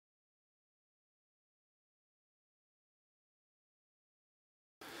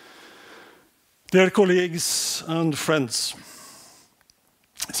Dear colleagues and friends,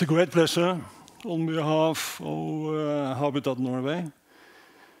 it's a great pleasure on behalf of Habitat Norway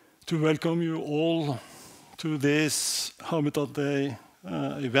to welcome you all to this Habitat Day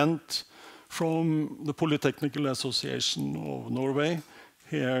event from the Polytechnical Association of Norway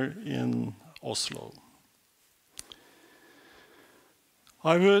here in Oslo.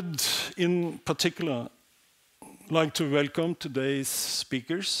 I would in particular like to welcome today's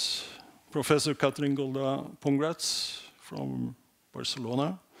speakers, Professor Kathrin Golda Pongratz from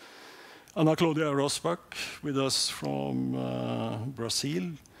Barcelona, Anaclaudia Rossbach with us from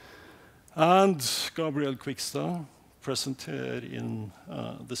Brazil, and Gabriel Qvigstad, present here in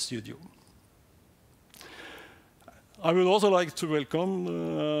the studio. I would also like to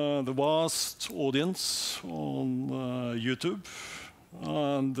welcome the vast audience on YouTube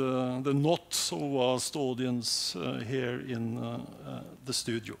and the not so vast audience here in the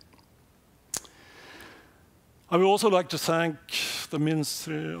studio. I would also like to thank the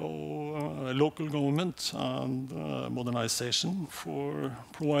Ministry of Local Government and Modernization for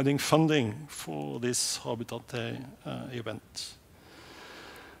providing funding for this Habitat Day event.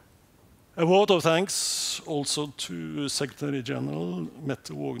 A vote of thanks also to Secretary General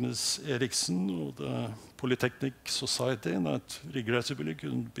Mette Vågnes Eriksen of the Polytechnic Society that regrettably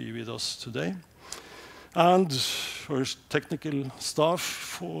couldn't be with us today, and her technical staff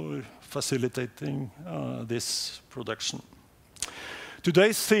for facilitating this production.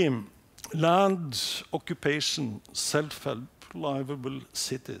 Today's theme, Land, Occupation, Self-Help, Livable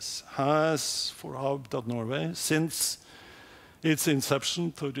Cities, has for Habitat Norway since its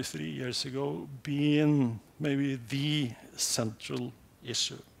inception 33 years ago been maybe the central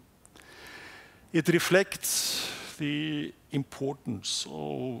issue. It reflects the importance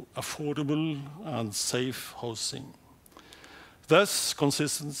of affordable and safe housing. Thus,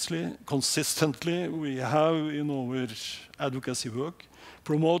 consistently, we have in our advocacy work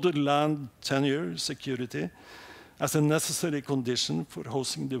promoted land tenure security as a necessary condition for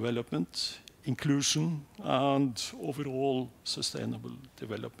housing development, inclusion, and overall sustainable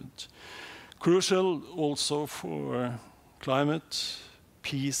development. Crucial also for climate,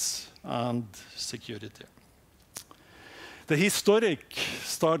 peace, and security. The historic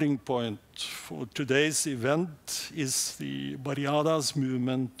starting point for today's event is the BARRIADAS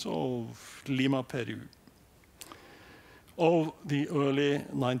movement of Lima, Peru, of the early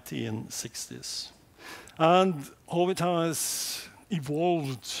 1960s, and how it has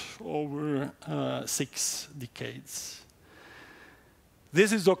evolved over 6 decades.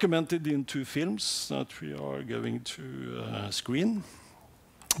 This is documented in 2 films that we are going to screen.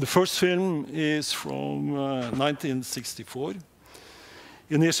 The first film is from 1964,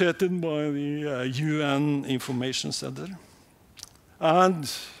 initiated by the UN Information Center. And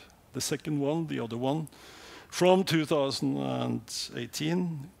the second one, the other one, from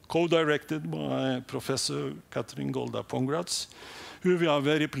 2018, co-directed by Professor Kathrin Golda Pongratz, who we are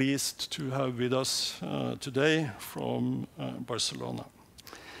very pleased to have with us today from Barcelona.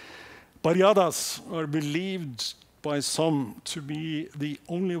 Barriadas are believed by some to be the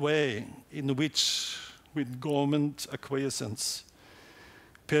only way in which, with government acquiescence,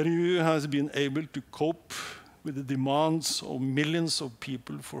 Peru has been able to cope with the demands of millions of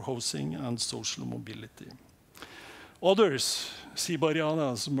people for housing and social mobility. Others see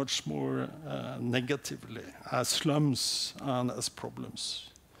barriadas much more negatively, as slums and as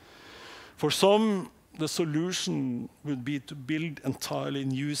problems. For some, the solution would be to build entirely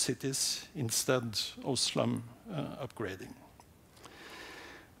new cities instead of slum upgrading.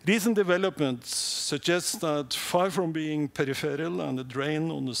 Recent developments suggest that far from being peripheral and a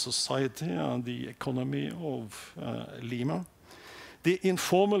drain on the society and the economy of Lima, the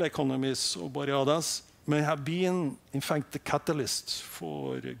informal economies of Barriadas may have been, in fact, the catalyst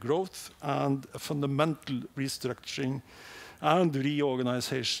for growth and a fundamental restructuring and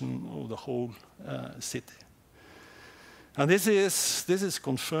reorganization of the whole city. And this is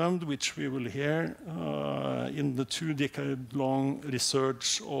confirmed, which we will hear in the 2-decade-long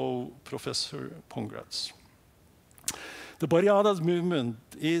research of Professor Pongratz. The Barriadas movement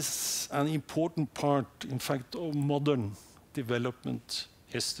is an important part, in fact, of modern development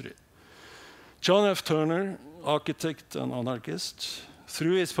history. John F. Turner, architect and anarchist,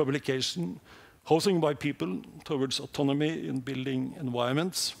 through his publication, Housing by People Towards Autonomy in Building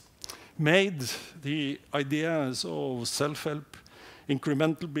Environments, made the ideas of self-help,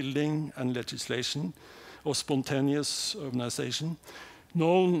 incremental building and legislation, of spontaneous urbanization,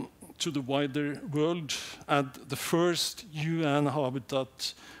 known to the wider world at the first UN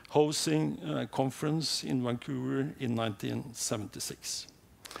Habitat Housing Conference in Vancouver in 1976.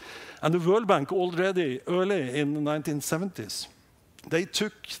 And the World Bank already early in the 1970s, they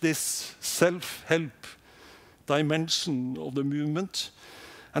took this self-help dimension of the movement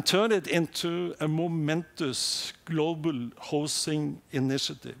and turned it into a momentous global housing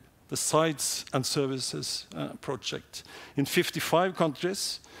initiative, the Sites and Services project, in 55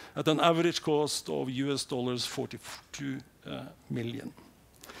 countries at an average cost of US dollars 42 million.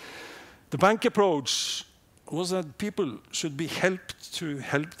 The bank approach was that people should be helped to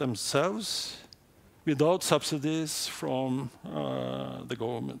help themselves without subsidies from the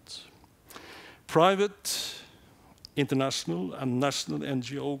government. Private, international, and national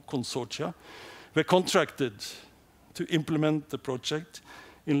NGO consortia were contracted to implement the project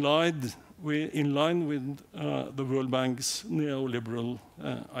in line with the World Bank's neoliberal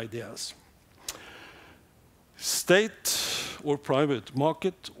ideas. State or private,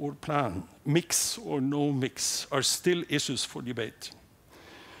 market or plan, mix or no mix, are still issues for debate.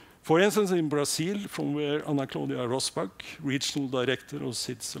 For instance, in Brazil, from where Anaclaudia Rossbach, Regional Director of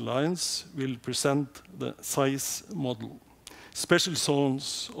ZEIS Alliance, will present the ZEIS model, special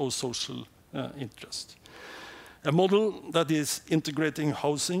zones of social interest. A model that is integrating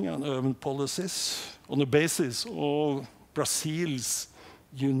housing and urban policies on the basis of Brazil's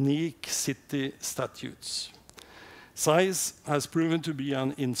unique city statutes. ZEIS has proven to be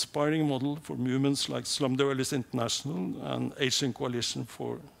an inspiring model for movements like Slum Dwellers International and Asian Coalition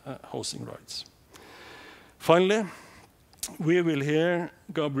for Housing Rights. Finally, we will hear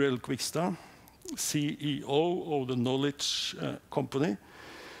Gabriel Qvigstad, CEO of the Knowledge Company,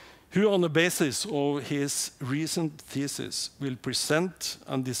 who on the basis of his recent thesis will present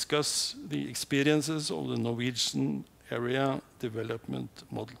and discuss the experiences of the Norwegian area development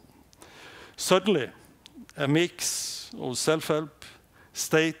model. Certainly, a mix of self-help,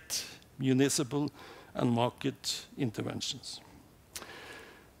 state, municipal, and market interventions.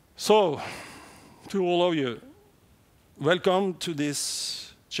 So, to all of you, welcome to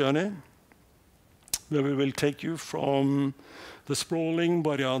this journey, where we will take you from the sprawling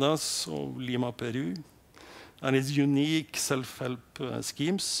barriadas of Lima, Peru, and its unique self-help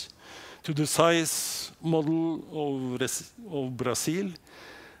schemes, to the ZEIS model of Brazil,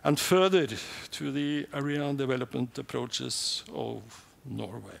 and further to the area development approaches of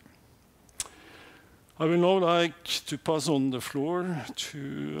Norway. I will now like to pass on the floor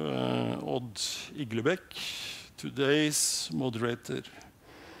to Odd Iglebekk, today's moderator.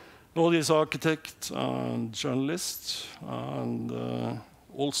 Odd is architect and journalist, and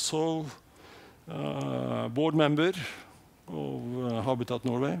also board member of Habitat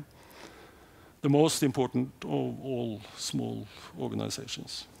Norway, the most important of all small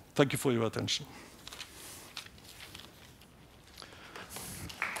organizations. Thank you for your attention.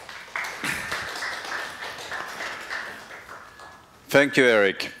 Thank you,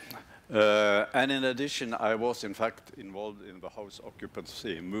 Eric. And in addition, I was in fact involved in the house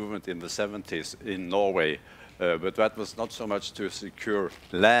occupancy movement in the 70s in Norway, but that was not so much to secure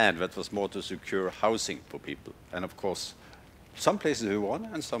land, that was more to secure housing for people. And of course, some places we won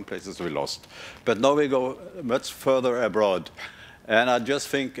and some places we lost. But now we go much further abroad. And I just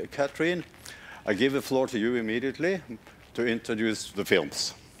think, Kathrin, I give the floor to you immediately to introduce the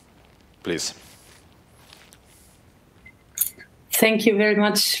films. Please. Thank you very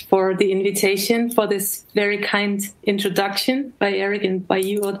much for the invitation, for this very kind introduction by Eric and by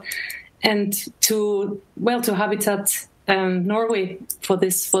you, Odd, and to Habitat Norway for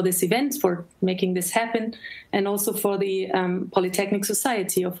this event, for making this happen, and also for the Polytechnic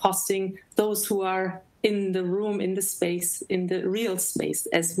Society of hosting those who are in the room, in the space, in the real space,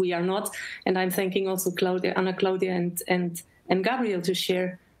 as we are not. And I'm thanking also Anaclaudia and Gabriel to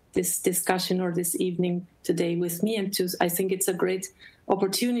share this discussion or this evening today with me. And I think it's a great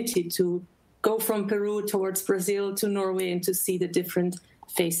opportunity to go from Peru towards Brazil to Norway and to see the different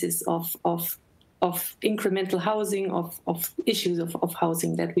faces of incremental housing, of issues of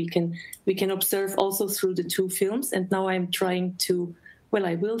housing that we can observe also through the two films. And now I'm trying to,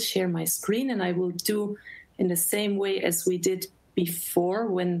 I will share my screen, and I will do in the same way as we did before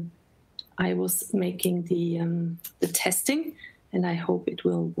when I was making the testing, and I hope it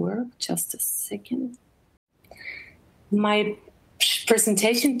will work. Just a second. My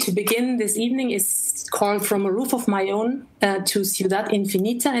presentation to begin this evening is called From a Roof of My Own to CIUDAD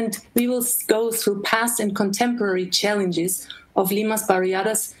INFINITA, and we will go through past and contemporary challenges of Lima's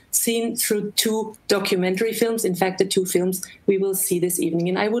barriadas seen through two documentary films, in fact, the two films we will see this evening.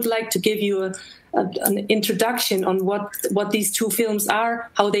 And I would like to give you an introduction on what these two films are,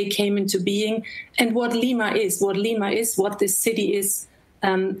 how they came into being, and what Lima is, what this city is,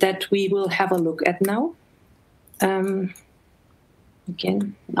 that we will have a look at now.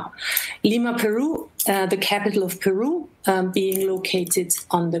 again, no. Lima, Peru, the capital of Peru, being located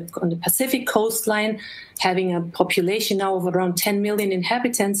on the Pacific coastline, having a population now of around 10 million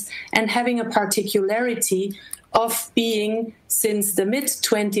inhabitants, and having a particularity of being, since the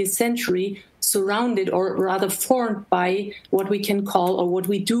mid-20th century, surrounded, or rather formed by what we can call, or what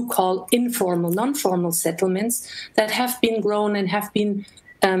we do call, informal, non-formal settlements that have been grown and have been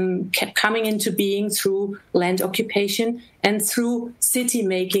coming into being through land occupation and through city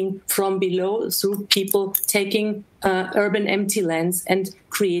making from below, through people taking urban empty lands and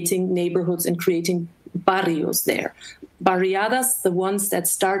creating neighborhoods and creating barrios there. Barriadas, the ones that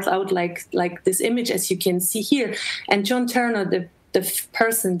start out like this image, as you can see here. And John Turner, the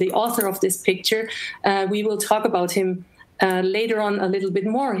person, the author of this picture, we will talk about him later on a little bit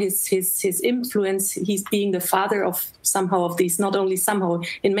more, his influence. He's being the father of somehow of these, not only somehow,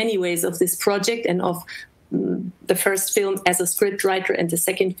 in many ways, of this project, and of the first film as a scriptwriter and the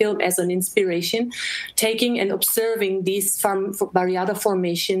second film as an inspiration, taking and observing these barriada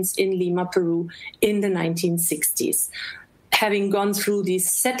formations in Lima, Peru in the 1960s. Having gone through these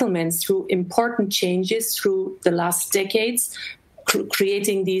settlements, through important changes through the last decades,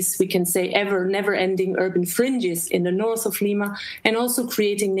 creating these, we can say, never-ending urban fringes in the north of Lima, and also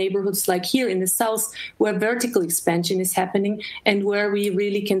creating neighborhoods like here in the south, where vertical expansion is happening and where we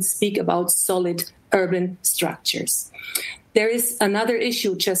really can speak about solid urban structures. There is another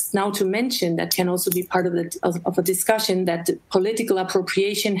issue just now to mention that can also be part of a discussion, that political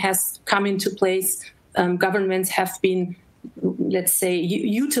appropriation has come into place. Governments have been, let's say,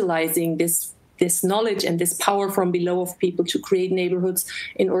 utilizing this knowledge and this power from below of people to create neighborhoods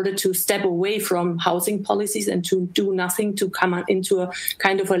in order to step away from housing policies and to do nothing, to come into a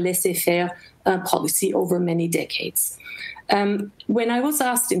kind of a laissez-faire policy over many decades. When I was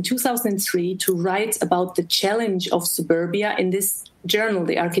asked in 2003 to write about the challenge of suburbia in this journal,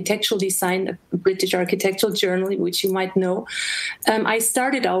 the Architectural Design, a British architectural journal, which you might know, I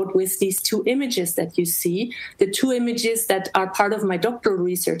started out with these two images that you see, the two images that are part of my doctoral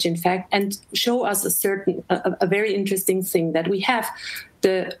research, in fact, and show us a very interesting thing, that we have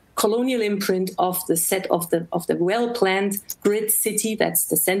the colonial imprint of the set of the well-planned grid city. That's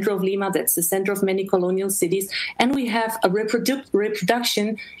the center of Lima. That's the center of many colonial cities. And we have a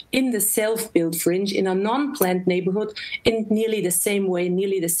reproduction in the self-built fringe, in a non-planned neighborhood, in nearly the same way,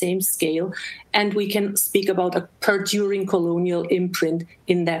 nearly the same scale. And we can speak about a perduring colonial imprint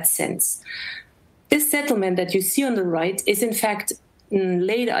in that sense. This settlement that you see on the right is, in fact,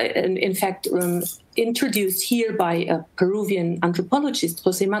 introduced here by a Peruvian anthropologist,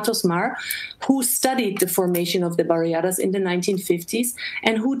 José Matos Mar, who studied the formation of the barriadas in the 1950s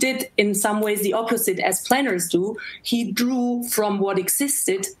and who did, in some ways, the opposite as planners do. He drew from what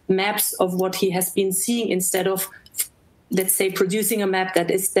existed maps of what he has been seeing, instead of, let's say, producing a map that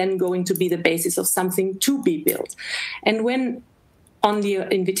is then going to be the basis of something to be built. And when, on the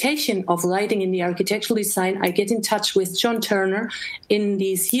invitation of writing in the architectural design, I get in touch with John Turner in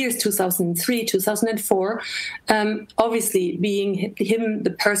these years, 2003, 2004, obviously being him the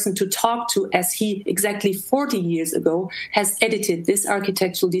person to talk to, as he exactly 40 years ago has edited this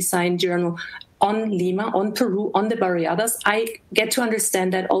architectural design journal on Lima, on Peru, on the barriadas. I get to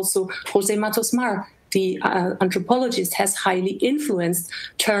understand that also José Matos Mar, the anthropologist, has highly influenced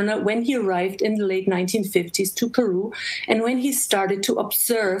Turner when he arrived in the late 1950s to Peru, and when he started to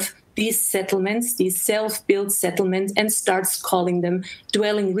observe these settlements, these self-built settlements, and starts calling them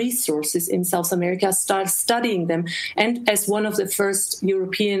dwelling resources in South America, starts studying them, and as one of the first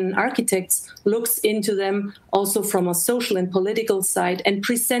European architects, looks into them also from a social and political side and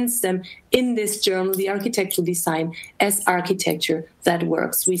presents them in this journal, the Architectural Design, as architecture that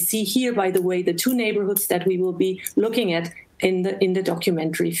works. We see here, by the way, the two neighborhoods that we will be looking at in the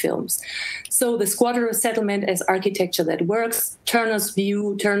documentary films. So the squatter settlement as architecture that works, Turner's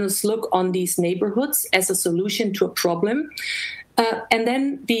view, Turner's look on these neighborhoods as a solution to a problem. And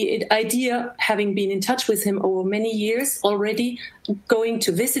then the idea, having been in touch with him over many years already, going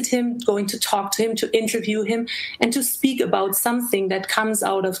to visit him, going to talk to him, to interview him, and to speak about something that comes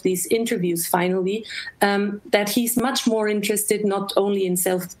out of these interviews finally, that he's much more interested not only in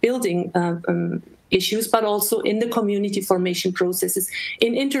self-building issues, but also in the community formation processes,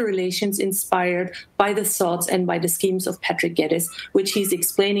 in interrelations inspired by the thoughts and by the schemes of Patrick Geddes, which he's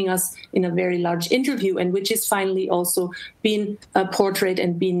explaining us in a very large interview, and which is finally also been portrayed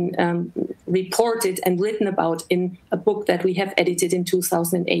and been reported and written about in a book that we have edited in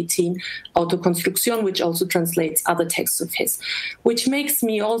 2018, Autoconstrucción, which also translates other texts of his, which makes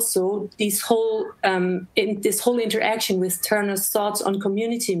me also this whole interaction with Turner's thoughts on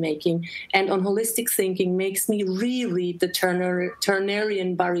community making and on holistic holistic thinking makes me reread the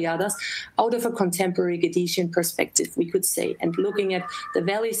Turnerian Barriadas out of a contemporary Gaditian perspective, we could say. And looking at the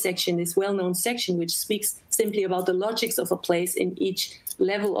valley section, this well-known section, which speaks simply about the logics of a place in each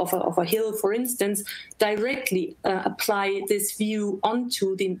level of a hill, for instance, directly apply this view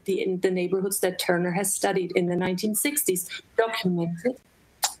onto the neighborhoods that Turner has studied in the 1960s, documented,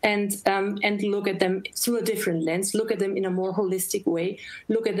 and look at them through a different lens, look at them in a more holistic way,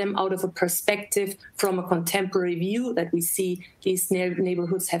 look at them out of a perspective from a contemporary view that we see these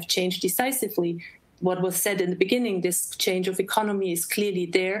neighborhoods have changed decisively. What was said in the beginning, this change of economy is clearly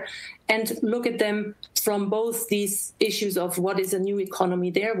there, and look at them from both these issues of what is a new economy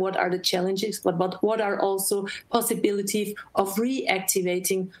there, what are the challenges, but what are also possibilities of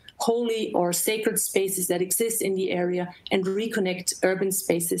reactivating holy or sacred spaces that exist in the area and reconnect urban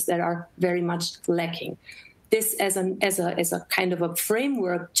spaces that are very much lacking. This as a kind of a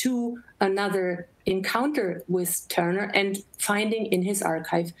framework to another encounter with Turner and finding in his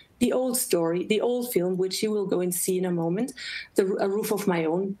archive the old story, the old film, which you will go and see in a moment, A Roof of My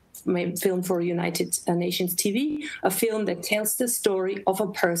Own, my film for United Nations TV, a film that tells the story of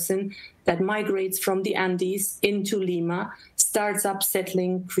a person that migrates from the Andes into Lima, starts up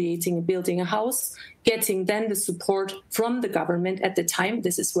settling, building a house, getting then the support from the government at the time.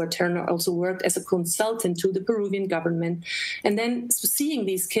 This is where Turner also worked as a consultant to the Peruvian government. And then seeing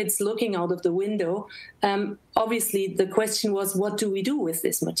these kids looking out of the window, obviously the question was, what do we do with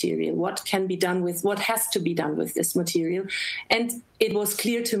this material? What can be done with, what has to be done with this material? And it was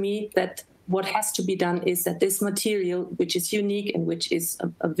clear to me that what has to be done is that this material, which is unique and which is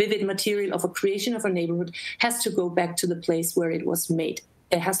a vivid material of a creation of a neighborhood, has to go back to the place where it was made.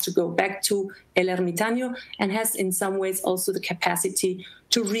 It has to go back to El Ermitaño and has in some ways also the capacity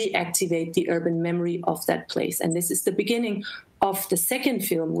to reactivate the urban memory of that place. And this is the beginning of the second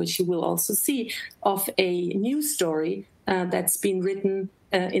film, which you will also see, of a new story that's been written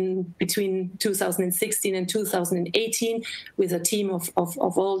in between 2016 and 2018 with a team of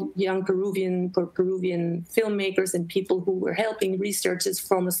all young Peruvian filmmakers and people who were helping, researchers,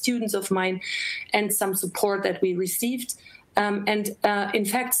 former students of mine, and some support that we received. In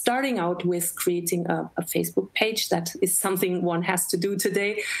fact, starting out with creating a Facebook page, that is something one has to do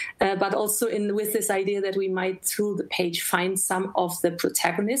today, but also with this idea that we might, through the page, find some of the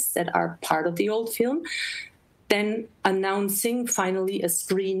protagonists that are part of the old film. Then announcing finally a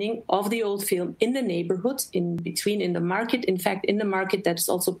screening of the old film in the neighborhood, in the market. In fact, in the market, that is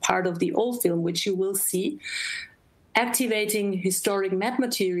also part of the old film, which you will see. Activating historic map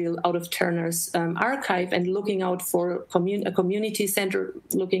material out of Turner's archive and looking out for a community center,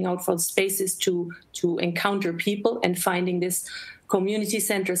 looking out for spaces to encounter people, and finding this community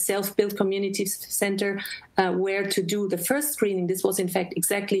center, self-built community center, where to do the first screening. This was in fact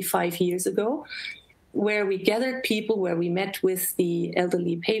exactly 5 years ago, where we gathered people, where we met with the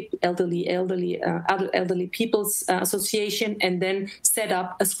Elderly People's Association, and then set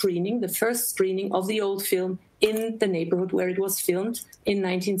up a screening, the first screening of the old film in the neighborhood where it was filmed in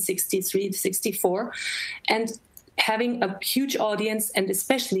 1963-64, and having a huge audience and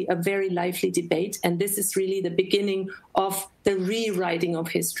especially a very lively debate. And this is really the beginning of the rewriting of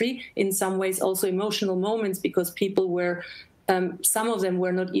history, in some ways also emotional moments, because people were some of them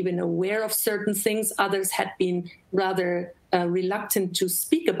were not even aware of certain things. Others had been rather reluctant to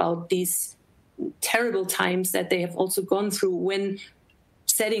speak about these terrible times that they have also gone through when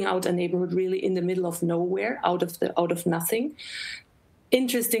setting out a neighborhood really in the middle of nowhere, out of nothing.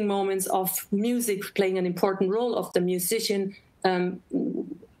 Interesting moments of music playing an important role, of the musician.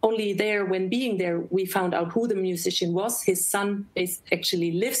 Only there, when being there, we found out who the musician was. His son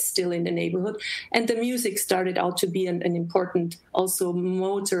actually lives still in the neighborhood, and the music started out to be an important also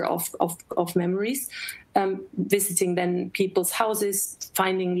motor of memories. Visiting then people's houses,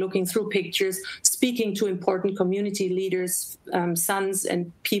 looking through pictures, speaking to important community leaders, sons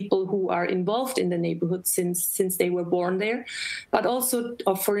and people who are involved in the neighborhood since they were born there. But also,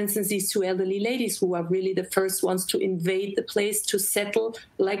 for instance, these two elderly ladies who are really the first ones to invade the place, to settle,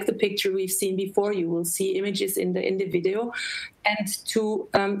 like the picture we've seen before. You will see images in the video, and to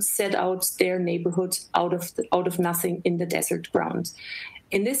set out their neighborhood out of nothing in the desert ground.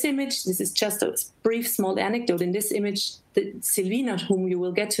 In this image, this is just a brief small anecdote. In this image, Silvina, whom you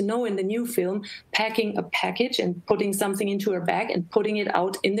will get to know in the new film, packing a package and putting something into her bag and putting it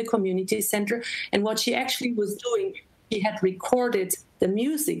out in the community center. And what she actually was doing, she had recorded the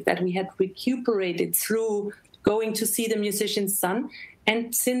music that we had recuperated through going to see the musician's son.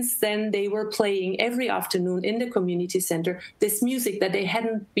 And since then, they were playing every afternoon in the community center this music that they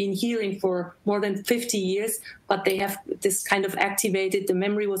hadn't been hearing for more than 50 years, but they have this kind of activated, the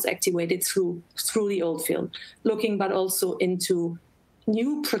memory was activated through the old film, looking but also into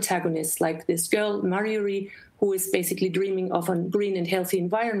new protagonists like this girl, Marjorie, who is basically dreaming of a green and healthy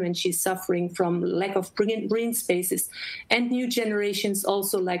environment. She's suffering from lack of green spaces. And new generations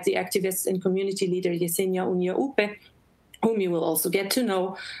also, like the activist and community leader Yesenia Unia-Upe, whom you will also get to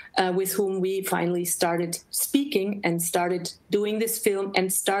know, with whom we finally started speaking and started doing this film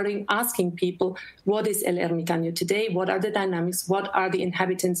and starting asking people, what is El Ermitaño today? What are the dynamics? What are the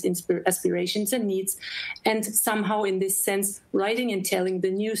inhabitants' aspirations and needs? And somehow in this sense, writing and telling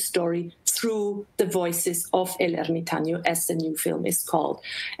the new story through the voices of El Ermitaño, as the new film is called.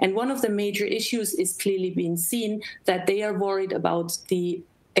 And one of the major issues is clearly being seen that they are worried about the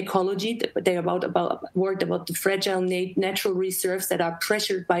ecology, they are worried about the fragile natural reserves that are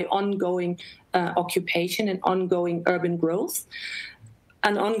pressured by ongoing occupation and ongoing urban growth.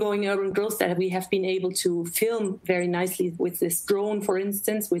 An ongoing urban growth that we have been able to film very nicely with this drone, for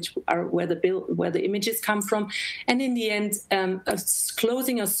instance, which are where the images come from. And in the end,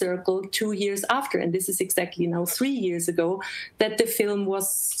 closing a circle 2 years after, and this is exactly now 3 years ago, that the film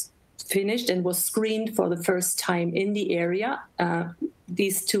was finished and was screened for the first time in the area.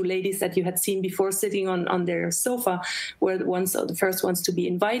 These two ladies that you had seen before sitting on their sofa were the first ones to be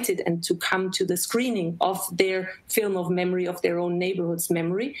invited and to come to the screening of their film of memory, of their own neighborhood's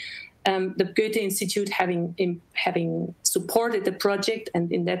memory. The Goethe Institute having supported the project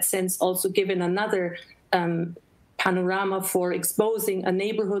and in that sense also given another panorama for exposing a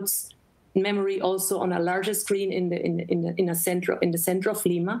neighborhood's memory also on a larger screen in the center of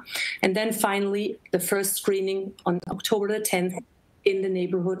Lima. And then finally, the first screening on October the 10th in the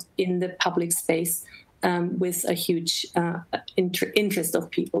neighborhood, in the public space, with a huge interest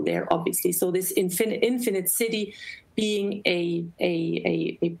of people there, obviously. So this infinite city being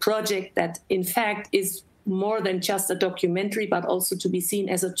a project that, in fact, is more than just a documentary, but also to be seen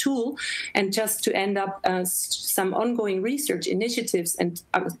as a tool and just to end up some ongoing research initiatives and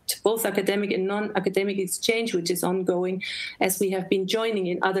both academic and non-academic exchange, which is ongoing as we have been joining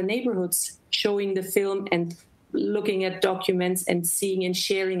in other neighborhoods, showing the film and looking at documents and seeing and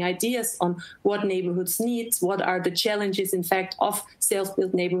sharing ideas on what neighborhoods need, what are the challenges, in fact, of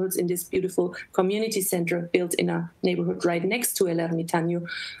self-built neighborhoods in this beautiful community center built in a neighborhood right next to El Ermitaño.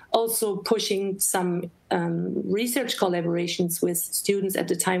 Also pushing some research collaborations with students at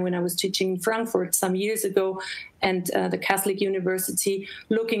the time when I was teaching in Frankfurt some years ago and the Catholic University,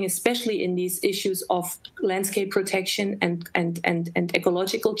 looking especially in these issues of landscape protection and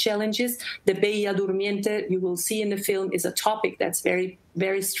ecological challenges. The Bahía Durmiente, you will see in the film, is a topic that's very,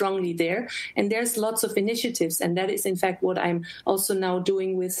 very strongly there. And there's lots of initiatives. And that is, in fact, what I'm also now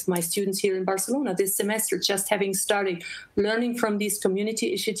doing with my students here in Barcelona this semester, just having started learning from these community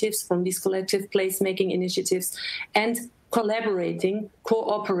initiatives, from these collective placemaking initiatives, and collaborating,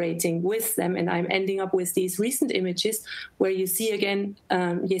 cooperating with them. And I'm ending up with these recent images where you see again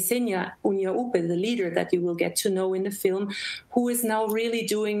Yesenia Unia-Upe, the leader that you will get to know in the film, who is now really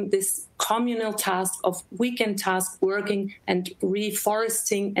doing this communal task of weekend task, working and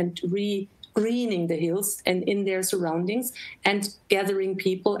reforesting and greening the hills and in their surroundings and gathering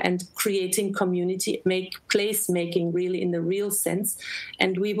people and creating community, place making really in the real sense.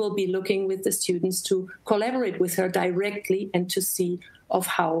 And we will be looking with the students to collaborate with her directly and to see of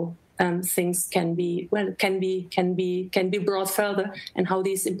how things can be brought further and how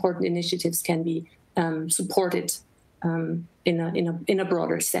these important initiatives can be supported in a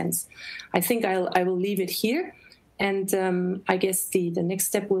broader sense. I think I will leave it here. And I guess the next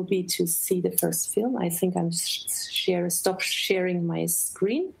step will be to see the first film. I think I'm stop sharing my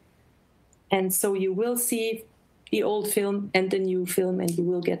screen. And so you will see the old film and the new film, and you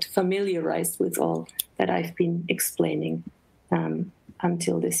will get familiarized with all that I've been explaining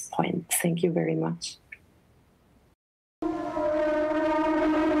until this point. Thank you very much.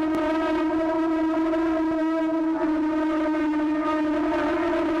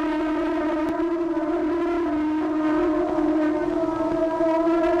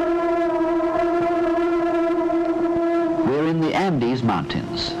 Andes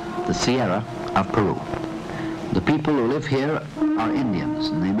Mountains, the Sierra of Peru. The people who live here are Indians,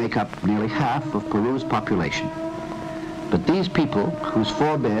 and they make up nearly half of Peru's population. But these people, whose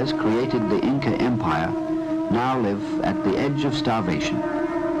forebears created the Inca Empire, now live at the edge of starvation,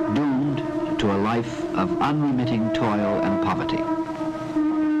 doomed to a life of unremitting toil and poverty.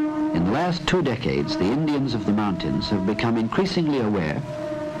 In the last 2 decades, the Indians of the mountains have become increasingly aware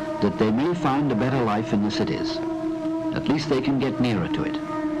that they may find a better life in the cities. At least they can get nearer to it.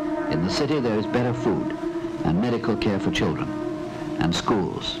 In the city there is better food and medical care for children and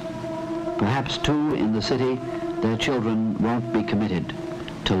schools. Perhaps too in the city their children won't be committed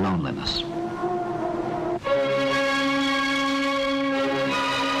to loneliness.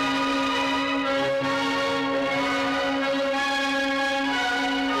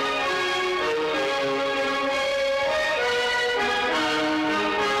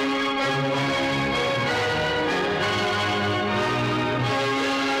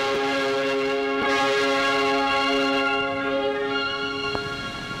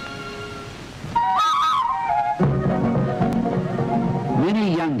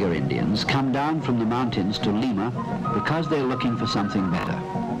 Come down from the mountains to Lima because they're looking for something better.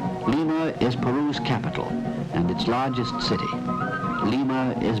 Lima is Peru's capital and its largest city.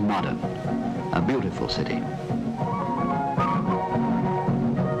 Lima is modern, a beautiful city.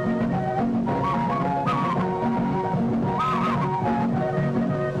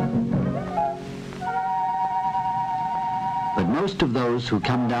 But most of those who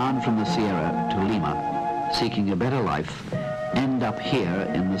come down from the Sierra to Lima seeking a better life end up here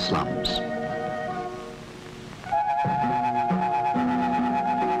in the slums.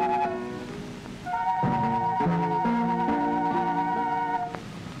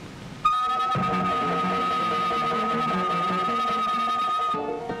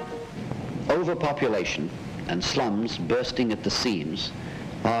 Overpopulation and slums bursting at the seams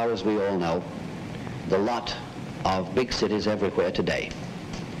are, as we all know, the lot of big cities everywhere today.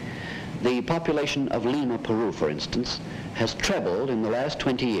 The population of Lima, Peru, for instance, has trebled in the last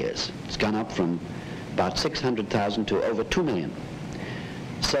 20 years. It's gone up from about 600,000 to over 2 million.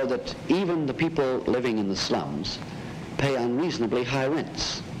 So that even the people living in the slums pay unreasonably high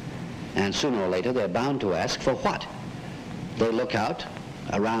rents. And sooner or later they're bound to ask for what? They look out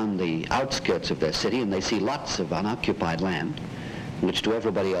around the outskirts of their city and they see lots of unoccupied land, which to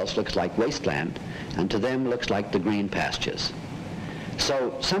everybody else looks like wasteland, and to them looks like the green pastures.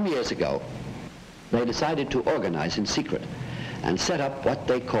 So some years ago, they decided to organize in secret and set up what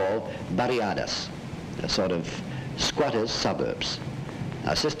they call barriadas, a sort of squatters' suburbs.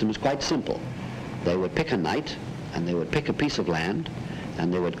 Our system is quite simple. They would pick a night and they would pick a piece of land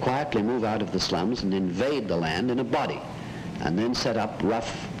and they would quietly move out of the slums and invade the land in a body and then set up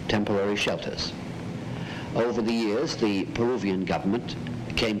rough temporary shelters. Over the years, the Peruvian government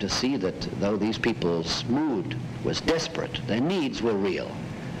came to see that though these people's mood was desperate, their needs were real.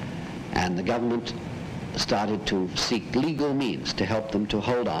 And the government started to seek legal means to help them to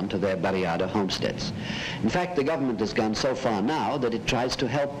hold on to their barriada homesteads. In fact, the government has gone so far now that it tries to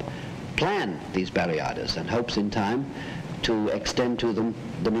help plan these barriadas and hopes in time to extend to them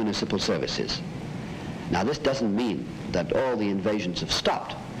the municipal services. Now, this doesn't mean that all the invasions have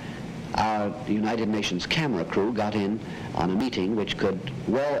stopped. Our United Nations camera crew got in on a meeting which could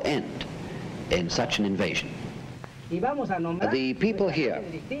well end in such an invasion. The people here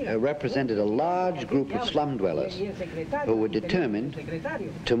represented a large group of slum dwellers who were determined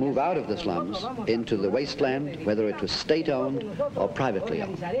to move out of the slums into the wasteland, whether it was state-owned or privately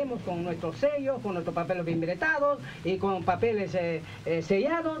owned.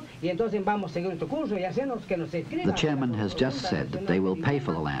 The chairman has just said that they will pay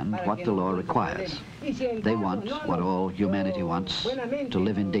for the land what the law requires. They want what all humanity wants, to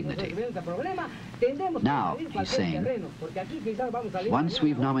live in dignity. Now, he's saying, once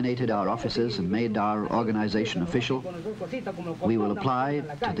we've nominated our officers and made our organization official, we will apply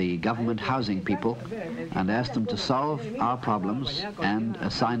to the government housing people and ask them to solve our problems and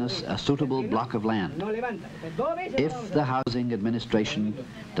assign us a suitable block of land. If the housing administration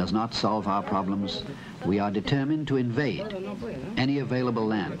does not solve our problems, we are determined to invade any available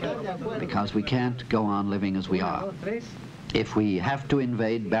land because we can't go on living as we are. If we have to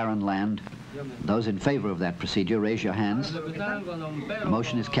invade barren land, those in favor of that procedure, raise your hands. The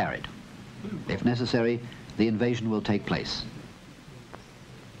motion is carried. If necessary, the invasion will take place.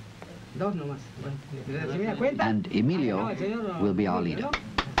 And Emilio will be our leader.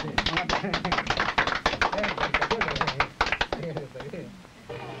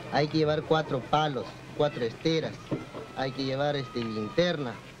 Hay que llevar 4 palos, 4 esteras. Hay que llevar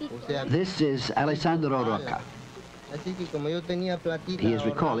linterna. This is Alessandro Roca. He is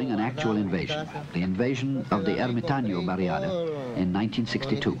recalling an actual invasion, the invasion of the Ermitaño Barriada in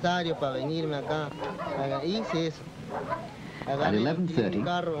 1962. At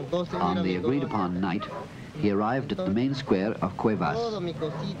 11:30, on the agreed-upon night, he arrived at the main square of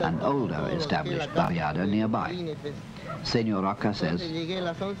Qvigstad, an older established barriada nearby. Senor Roca says,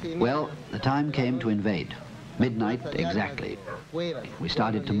 well, the time came to invade. Midnight exactly. We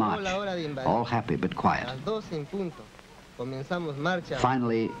started to march, all happy but quiet. comenzamos marcha.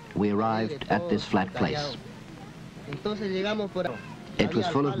 Finally, we arrived at this flat place. Entonces llegamos por ahí. It was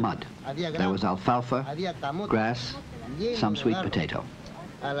full of mud. There was alfalfa, grass, some sweet potato.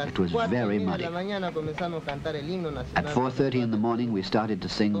 It was very muddy. At 4:30 in the morning, we started to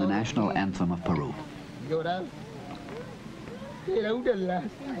sing the national anthem of Peru.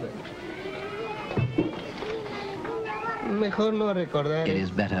 It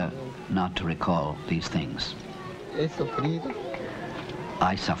is better not to recall these things.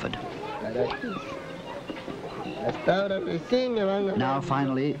 I suffered. Now,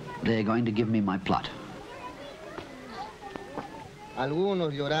 finally, they're going to give me my plot. But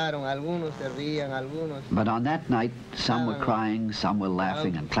on that night, some were crying, some were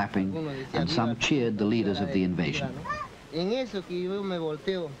laughing and clapping, and some cheered the leaders of the invasion.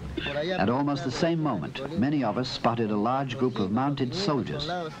 At almost the same moment, many of us spotted a large group of mounted soldiers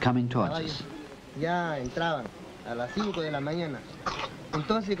coming towards us.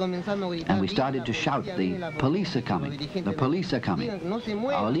 And we started to shout, "The police are coming, the police are coming."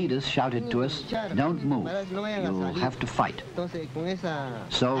 Our leaders shouted to us, "Don't move, you'll have to fight."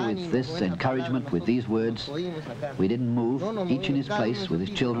 So with this encouragement, with these words, we didn't move, each in his place with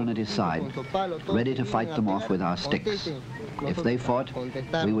his children at his side, ready to fight them off with our sticks. If they fought,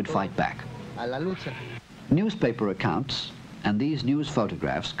 we would fight back. Newspaper accounts and these news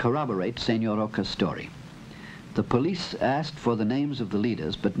photographs corroborate Senor Roca's story. The police asked for the names of the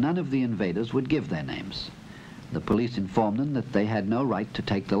leaders, but none of the invaders would give their names. The police informed them that they had no right to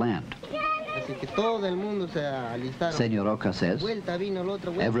take the land. Senor Roca says,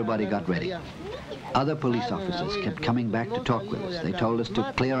 everybody got ready. Other police officers kept coming back to talk with us. They told us to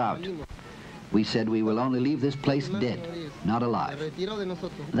clear out. We said we will only leave this place dead, not alive.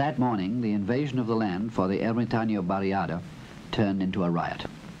 That morning, the invasion of the land for the Ermitaño Barriada turned into a riot.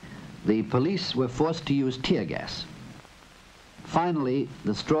 The police were forced to use tear gas. Finally,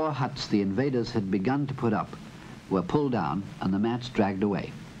 the straw huts the invaders had begun to put up were pulled down and the mats dragged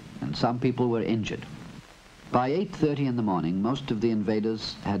away, and some people were injured. By 8:30 in the morning, most of the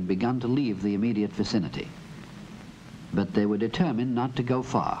invaders had begun to leave the immediate vicinity, but they were determined not to go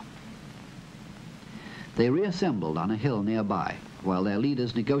far. They reassembled on a hill nearby, while their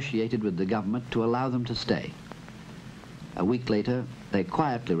leaders negotiated with the government to allow them to stay. A week later, they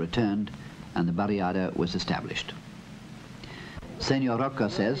quietly returned, and the barriada was established. Senor Roca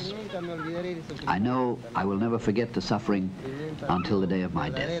says, "I know I will never forget the suffering until the day of my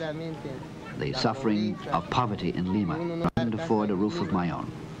death. The suffering of poverty in Lima. I couldn't afford a roof of my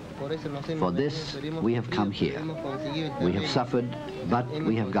own. For this, we have come here. We have suffered, but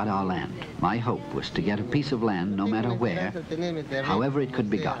we have got our land. My hope was to get a piece of land, no matter where, however it could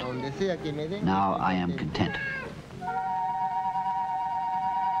be got. Now I am content."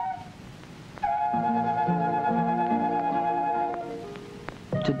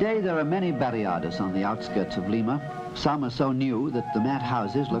 Today there are many barriadas on the outskirts of Lima. Some are so new that the mat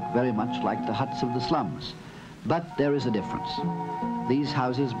houses look very much like the huts of the slums. But there is a difference. These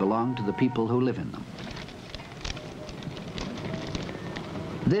houses belong to the people who live in them.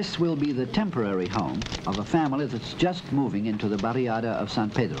 This will be the temporary home of a family that's just moving into the barriada of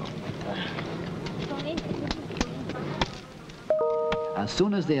San Pedro. As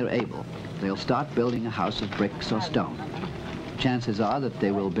soon as they are able, they'll start building a house of bricks or stone. Chances are that they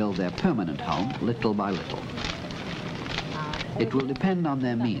will build their permanent home little by little. It will depend on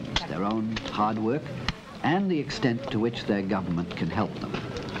their means, their own hard work, and the extent to which their government can help them.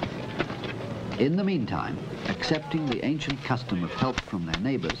 In the meantime, accepting the ancient custom of help from their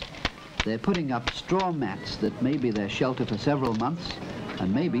neighbors, they're putting up straw mats that may be their shelter for several months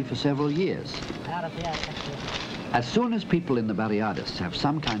and maybe for several years. As soon as people in the barriadas have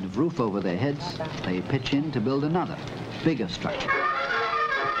some kind of roof over their heads, they pitch in to build another, bigger structure.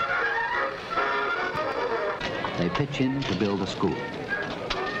 They pitch in to build a school.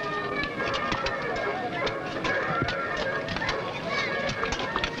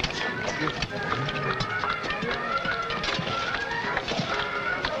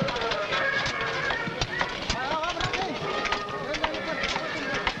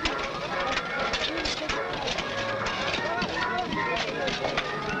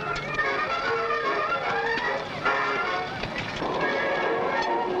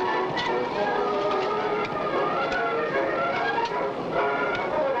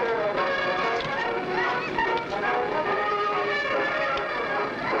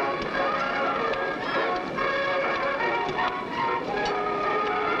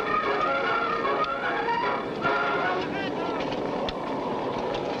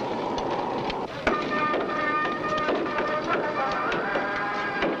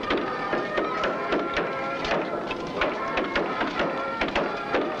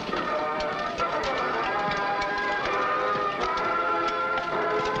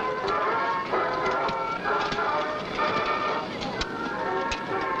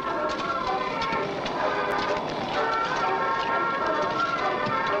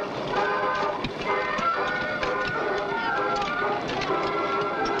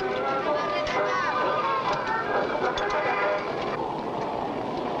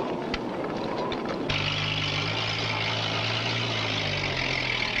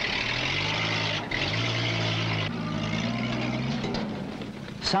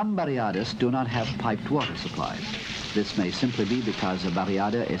 Some barriadas do not have piped water supplies. This may simply be because a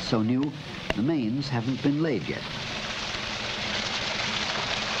barriada is so new, the mains haven't been laid yet.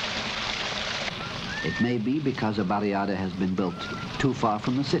 It may be because a barriada has been built too far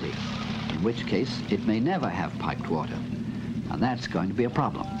from the city, in which case it may never have piped water, and that's going to be a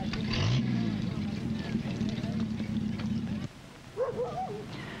problem.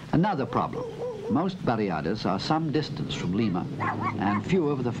 Another problem. Most barriadas are some distance from Lima, and few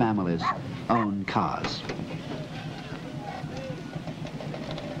of the families own cars.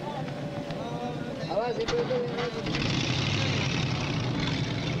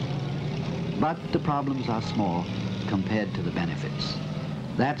 But the problems are small compared to the benefits.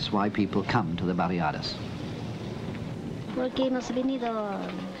 That's why people come to the barriadas.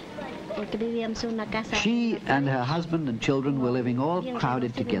 She and her husband and children were living all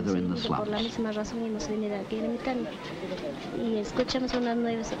crowded together in the slums.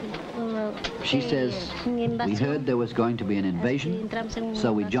 She says, we heard there was going to be an invasion,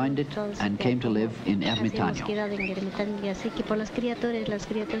 so we joined it and came to live in Ermitaño.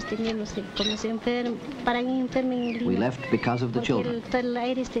 We left because of the children.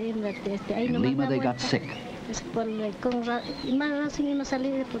 In Lima they got sick.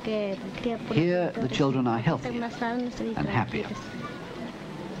 Here the children are healthy and happier.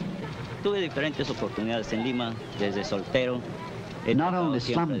 Not only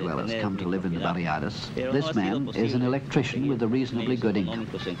slum dwellers come to live in the barriadas. This man is an electrician with a reasonably good income.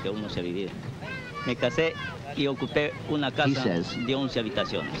 He says,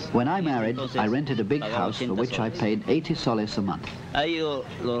 when I married, I rented a big house for which I paid 80 soles a month.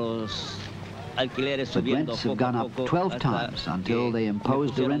 But rents have gone up 12 times until they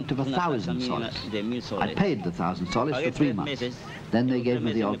imposed a rent of 1,000 soles. I paid the 1,000 soles for 3 months. Then they gave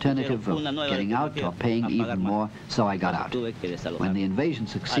me the alternative of getting out or paying even more, so I got out. When the invasion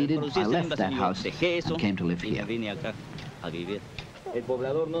succeeded, I left that house and came to live here.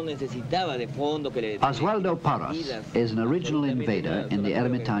 Oswaldo Parras is an original invader in the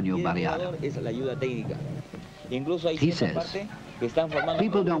Ermitaño barriada. He says,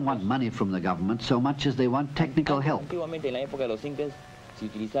 people don't want money from the government so much as they want technical help.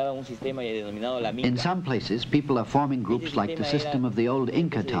 In some places, people are forming groups like the system of the old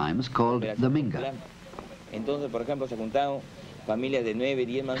Inca times called the Minga.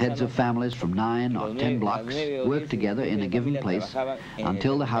 Heads of families from 9 or 10 blocks work together in a given place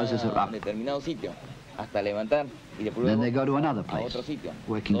until the houses are up. Then they go to another place,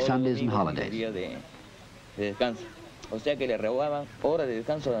 working Sundays and holidays.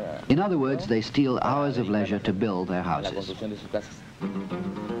 In other words, they steal hours of leisure to build their houses.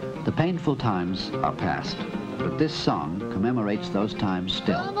 The painful times are past, but this song commemorates those times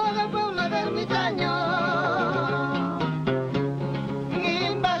still.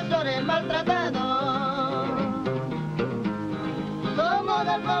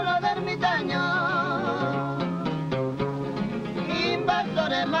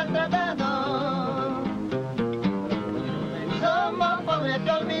 Somos pobres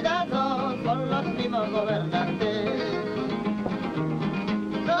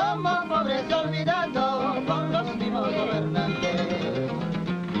olvidados por los mismos gobernantes.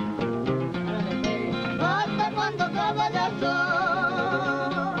 Hasta cuando caballazo,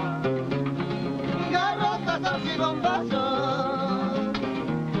 garrotazos y bombazos.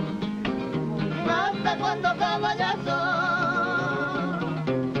 Hasta cuando caballazo,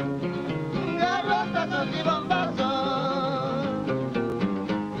 garrotazos y bombazos.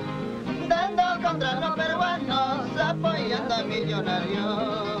 Dando contra los peruanos, apoyando a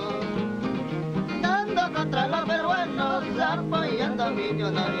millonarios. Dando contra los peruanos, apoyando a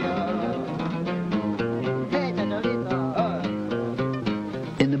millonarios.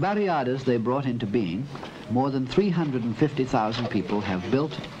 In the barriadas they brought into being, more than 350,000 people have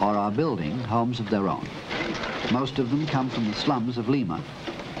built or are building homes of their own. Most of them come from the slums of Lima,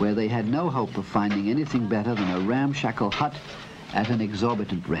 where they had no hope of finding anything better than a ramshackle hut at an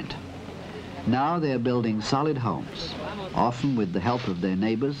exorbitant rent. Now they are building solid homes, often with the help of their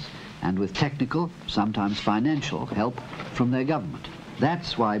neighbors and with technical, sometimes financial, help from their government.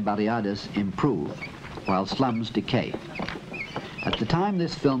 That's why barriadas improve, while slums decay. At the time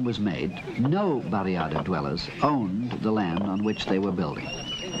this film was made, no barriada dwellers owned the land on which they were building.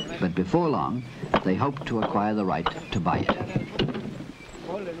 But before long, they hoped to acquire the right to buy it.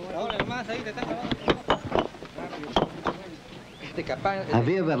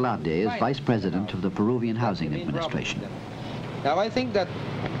 Javier Velarde is Vice President of the Peruvian Housing Administration. Now I think that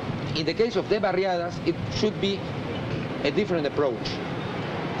in the case of the barriadas, it should be a different approach.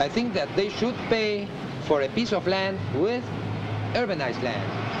 I think that they should pay for a piece of land with urbanized land.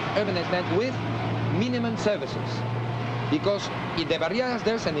 urbanized land with minimum services. Because in the barriadas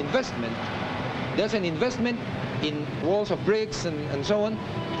there's an investment. There's an investment in walls of bricks and so on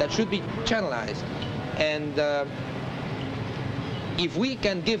that should be channelized. And if we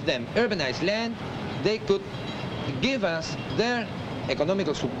can give them urbanized land, they could give us their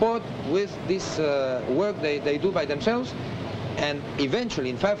economical support with this work they do by themselves, and eventually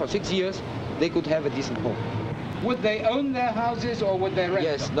in 5 or 6 years they could have a decent home. Would they own their houses or would they rent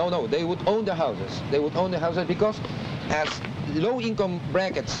Yes, them? no, they would own the houses. They would own the houses because as low-income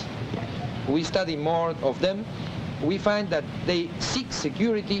brackets, we study more of them, we find that they seek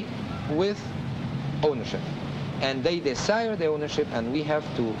security with ownership. And they desire the ownership, and we have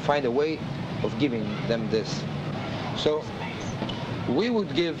to find a way of giving them this. So we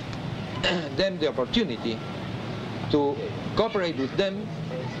would give them the opportunity to cooperate with them,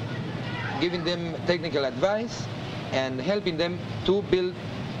 giving them technical advice and helping them to build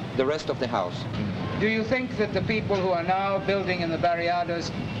the rest of the house. Do you think that the people who are now building in the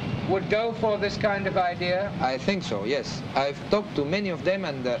barriadas would go for this kind of idea? I think so, yes. I've talked to many of them,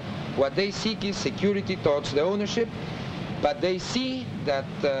 and what they seek is security towards the ownership, but they see that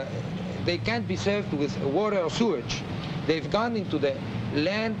they can't be served with water or sewage. They've gone into the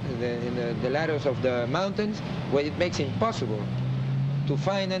land, in the ladders of the mountains, where it makes it impossible to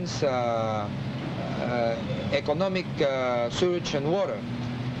finance economic sewage and water.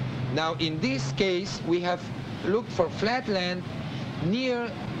 Now, in this case, we have looked for flat land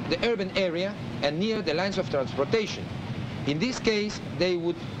near the urban area and near the lines of transportation. In this case, they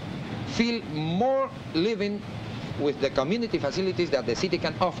would feel more living with the community facilities that the city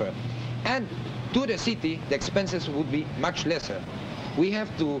can offer. And to the city, the expenses would be much lesser. We have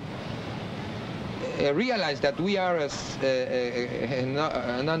to realize that we are an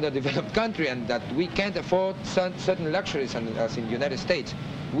underdeveloped country and that we can't afford certain luxuries as in the United States.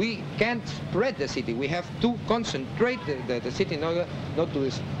 We can't spread the city. We have to concentrate the city in order not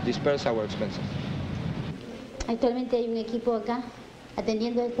to disperse our expenses. Actualmente hay un equipo acá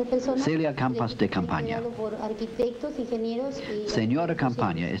atendiendo a estas personas. Celia Campas de Campaña. Senora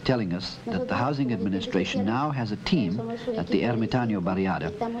Campaña is telling us that the Housing Administration now has a team at the Ermitaño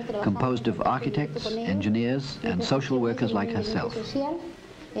Barriada composed of architects, engineers, and social workers like herself.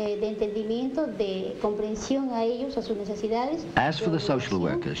 As for the social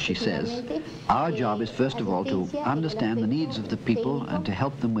workers, she says, our job is first of all to understand the needs of the people and to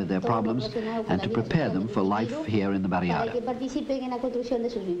help them with their problems and to prepare them for life here in the barriada.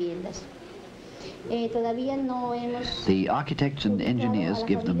 The architects and engineers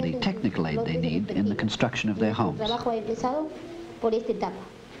give them the technical aid they need in the construction of their homes.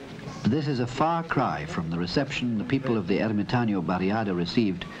 This is a far cry from the reception the people of the Ermitaño Barriada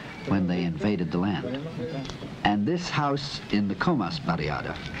received when they invaded the land. And this house in the Comas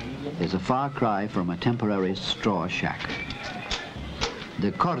Barriada is a far cry from a temporary straw shack.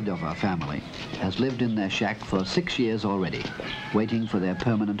 The Cordova family has lived in their shack for 6 years already, waiting for their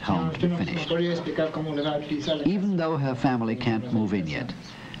permanent home to be finished. Even though her family can't move in yet,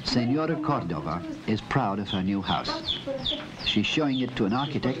 Senora Cordova is proud of her new house. She's showing it to an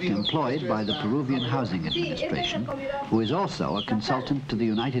architect employed by the Peruvian Housing Administration, who is also a consultant to the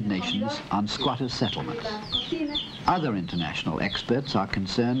United Nations on squatter settlements. Other international experts are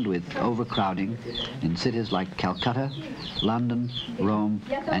concerned with overcrowding in cities like Calcutta, London, Rome,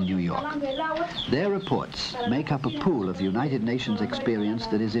 and New York. Their reports make up a pool of United Nations experience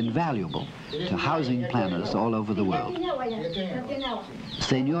that is invaluable to housing planners all over the world.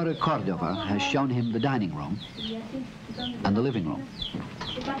 Senora Cordova has shown him the dining room and the living room.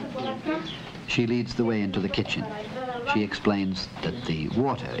 She leads the way into the kitchen. She explains that the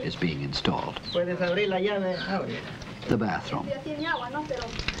water is being installed. The bathroom.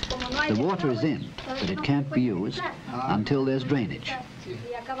 The water is in, but it can't be used until there's drainage.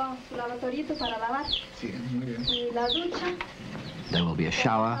 There will be a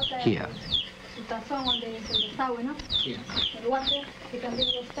shower here.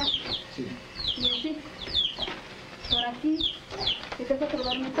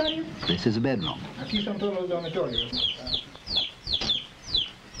 This is a bedroom.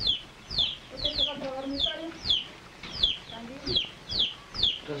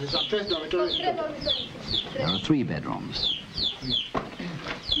 There are 3 bedrooms.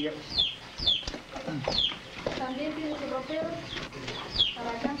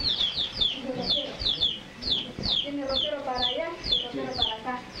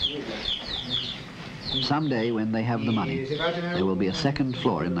 Someday, when they have the money, there will be a second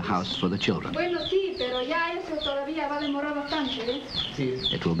floor in the house for the children. Pero ya eso todavía va a demorar bastante, ¿eh?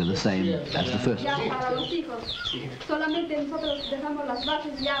 It will be the same as the first. Ya para los hijos. Solamente nosotros dejamos las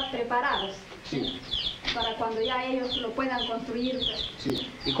bases ya preparadas. Para cuando ya ellos lo puedan construir.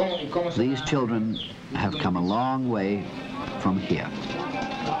 These children have come a long way from here.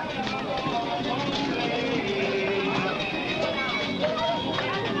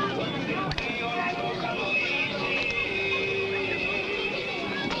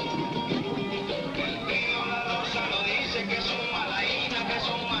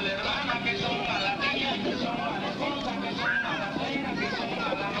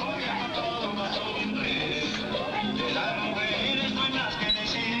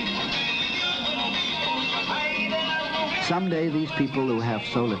 Someday these people who have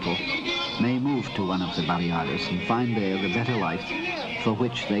so little may move to one of the barriadas and find there the better life for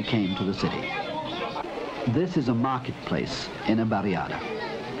which they came to the city. This is a marketplace in a barriada.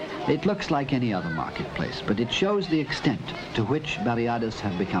 It looks like any other marketplace, but it shows the extent to which barriadas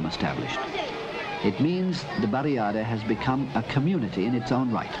have become established. It means the barriada has become a community in its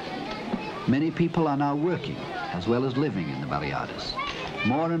own right. Many people are now working as well as living in the barriadas.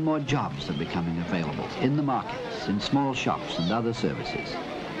 More and more jobs are becoming available in the markets, in small shops and other services.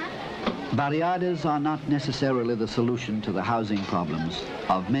 Barriadas are not necessarily the solution to the housing problems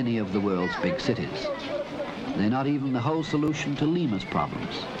of many of the world's big cities. They're not even the whole solution to Lima's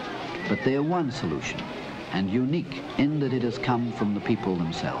problems, but they are one solution, and unique in that it has come from the people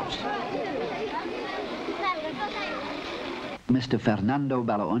themselves. Mr. Fernando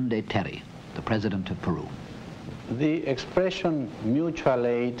Balaonde Terry, the President of Peru. The expression mutual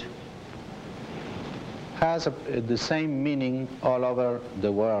aid has the same meaning all over the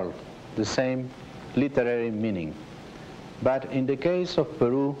world, the same literary meaning. But in the case of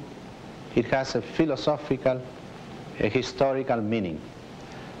Peru, it has a philosophical, a historical meaning.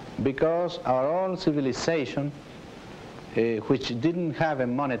 Because our own civilization, which didn't have a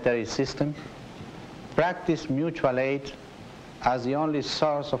monetary system, practiced mutual aid as the only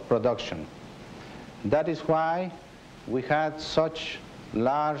source of production. That is why we had such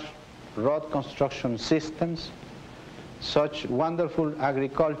large road construction systems, such wonderful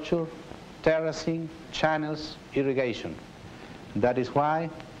agriculture, terracing, channels, irrigation. That is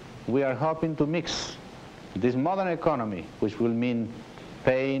why we are hoping to mix this modern economy, which will mean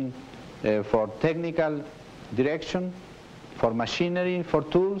paying for technical direction, for machinery, for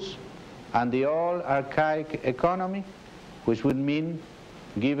tools, and the old archaic economy, which would mean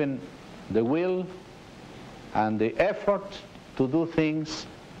giving the will and the effort to do things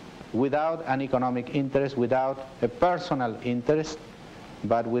without an economic interest, without a personal interest,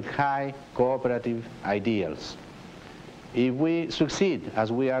 but with high cooperative ideals. If we succeed,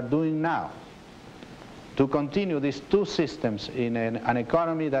 as we are doing now, to continue these two systems in an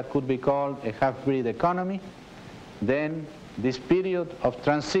economy that could be called a half-breed economy, then this period of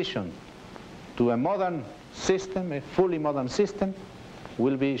transition to a modern system, a fully modern system,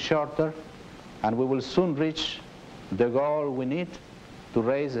 will be shorter, and we will soon reach the goal we need to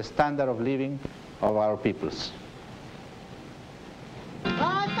raise the standard of living of our peoples.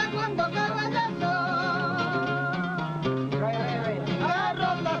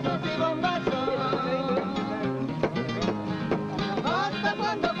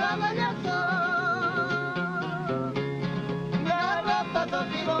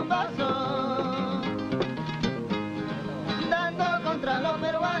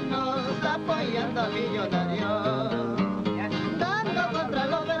 Apoyando a millonarios, dando contra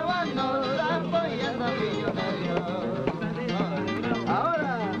los peruanos, apoyando a millonarios.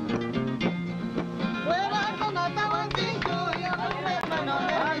 Ahora, fuera con Atahuantinchu, yo soy hermano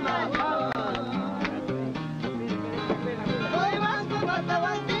de mi mayor. Soy vasco con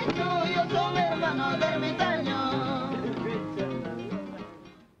Atahuantinchu, yo soy hermano de mi taño.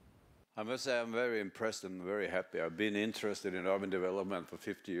 I must say I'm very impressed and very happy. I've been interested in urban development for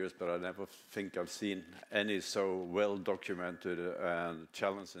 50 years, but I never think I've seen any so well documented and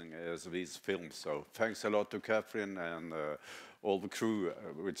challenging as these films. So thanks a lot to Kathrin and all the crew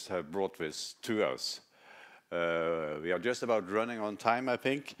which have brought this to us. We are just about running on time, I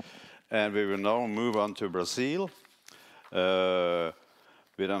think, and we will now move on to Brazil with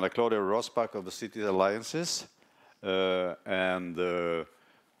Anaclaudia Rossbach of the Cities Alliances,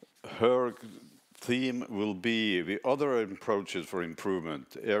 her theme will be the other approaches for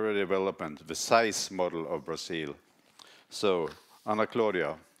improvement, area development, the ZEIS model of Brazil. So,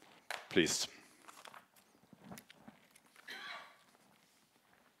 Anaclaudia, please.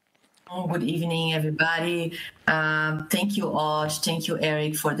 Good evening, everybody. Thank you, Odd. Thank you,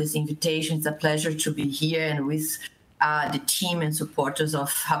 Eric, for this invitation. It's a pleasure to be here and with the team and supporters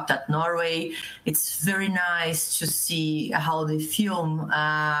of Habitat Norway. It's very nice to see how the film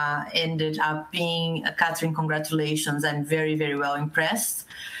ended up being. Kathrin, congratulations. I'm very, very well impressed.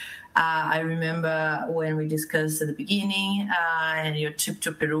 I remember when we discussed at the beginning and your trip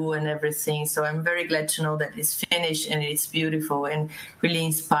to Peru and everything. So I'm very glad to know that it's finished and it's beautiful and really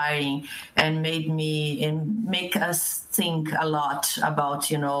inspiring, and make us think a lot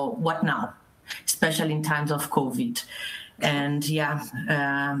about, you know, what now, especially in times of COVID. And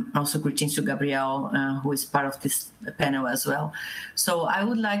also greetings to Gabriel, who is part of this panel as well. So I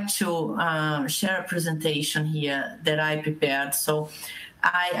would like to share a presentation here that I prepared. So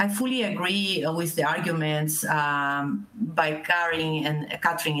I fully agree with the arguments by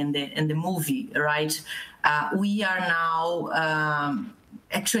Kathrin in the movie, right? We are now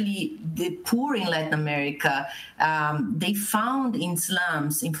actually, the poor in Latin America, they found in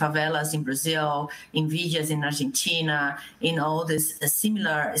slums, in favelas in Brazil, in villas in Argentina, in all these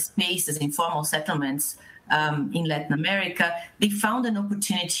similar spaces, informal settlements in Latin America, they found an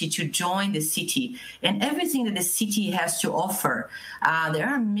opportunity to join the city and everything that the city has to offer. There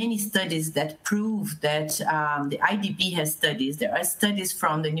are many studies that prove that the IDB has studies. There are studies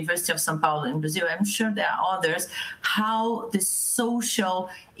from the University of São Paulo in Brazil. I'm sure there are others, how the social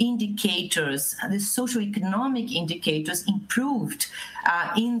indicators, the socio-economic indicators improved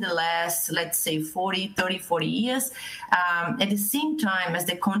in the last, let's say, 30, 40 years, at the same time as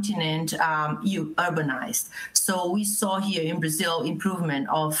the continent urbanized. So we saw here in Brazil improvement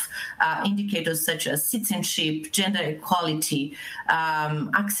of indicators such as citizenship, gender equality,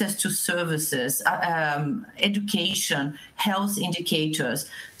 access to services, education, health indicators.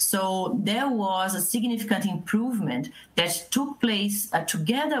 So there was a significant improvement that took place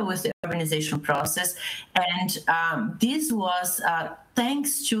together with the urbanization process, and this was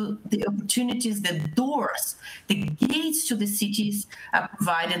thanks to the opportunities, the doors, the gates to the cities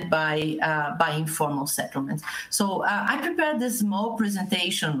provided by informal settlements. So I prepared this small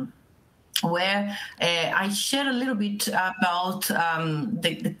presentation where I share a little bit about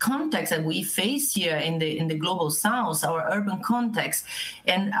the context that we face here in the global south, our urban context,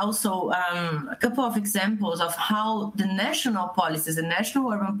 and also a couple of examples of how the national policies, the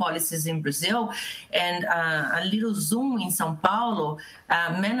national urban policies in Brazil, and a little zoom in São Paulo,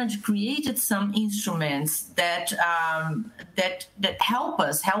 created some instruments that help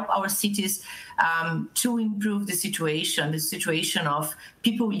our cities to improve the situation of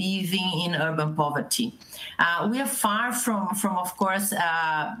people living in urban poverty. We are far from of course,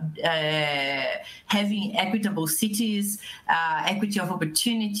 having equitable cities, equity of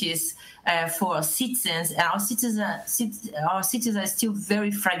opportunities for citizens. Our cities are still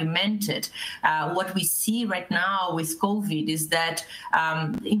very fragmented. What we see right now with COVID is that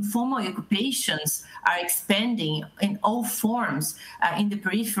informal occupations are expanding in all forms, in the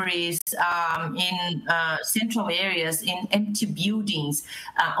peripheries, in central areas, in empty buildings,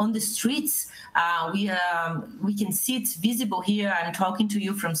 on the streets. We can see it's visible here. I'm talking to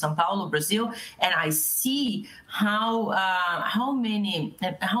you from São Paulo, Brazil, and I see how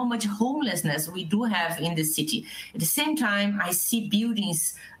much homelessness we do have in the city. At the same time, I see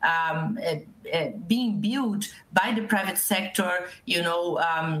buildings being built by the private sector,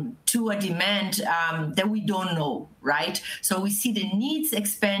 to a demand that we don't know, right? So we see the needs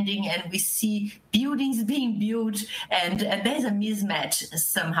expanding, and we see buildings being built, and there's a mismatch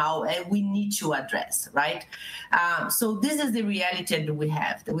somehow, and we need to address, right? So this is the reality that we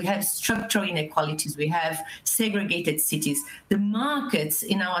have. That we have structural inequalities. We have segregated cities. The markets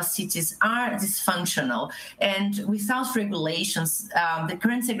in our cities are dysfunctional, and without regulations, the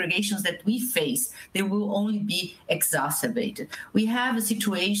current segregations that we face, they will only be exacerbated. We have a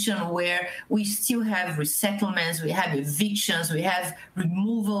situation where we still have resettlements, we have evictions, we have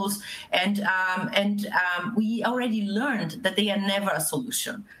removals, and we already learned that they are never a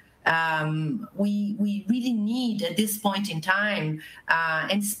solution. We really need at this point in time,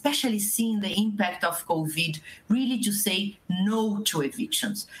 and especially seeing the impact of COVID, really to say no to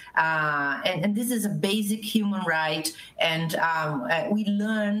evictions. And this is a basic human right, and we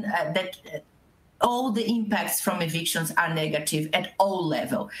learn that all the impacts from evictions are negative at all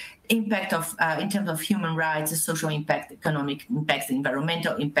levels. Impact of, in terms of human rights, social impact, economic impacts,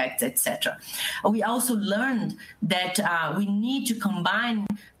 environmental impacts, etc. We also learned that we need to combine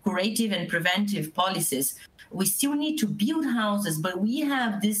curative and preventive policies. We still need to build houses, but we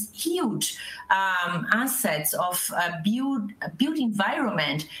have this huge assets of built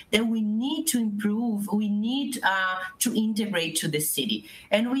environment that we need to improve. We need to integrate to the city.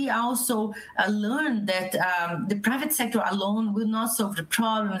 And we also learned that the private sector alone will not solve the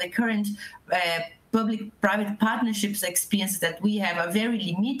problem. The current public-private partnerships experiences that we have are very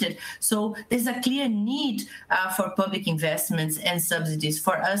limited. So there's a clear need for public investments and subsidies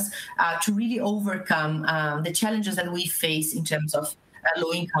for us to really overcome the challenges that we face in terms of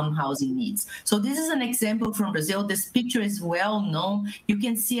low-income housing needs. So this is an example from Brazil. This picture is well known. You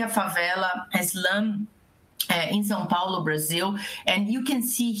can see a favela, a slum in São Paulo, Brazil, and you can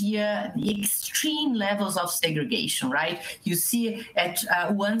see here the extreme levels of segregation, right? You see at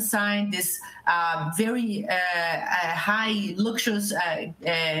one side this very high, luxurious,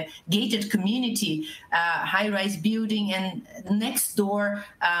 gated community, high-rise building, and next door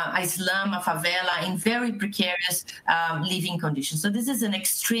a slum, a favela, in very precarious living conditions. So this is an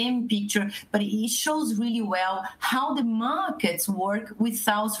extreme picture, but it shows really well how the markets work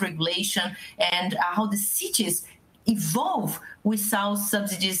without regulation and how the cities evolve without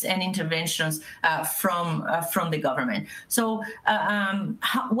subsidies and interventions from the government. So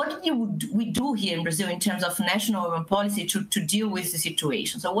what we do here in Brazil in terms of national urban policy to deal with the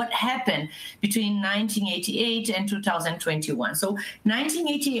situation? So what happened between 1988 and 2021? So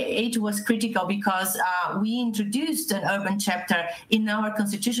 1988 was critical because we introduced an urban chapter in our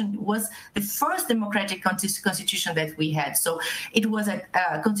constitution. It was the first democratic constitution that we had. So it was a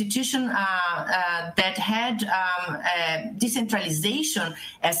constitution that had decentralization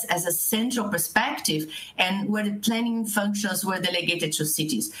as a central perspective, and where the planning functions were delegated to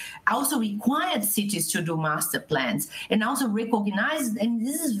cities. Also required cities to do master plans, and also recognized, and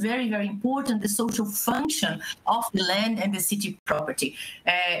this is very, very important, the social function of the land and the city property.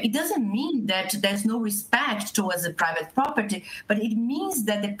 It doesn't mean that there's no respect towards the private property, but it means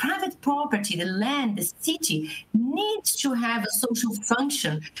that the private property, the land, the city, needs to have a social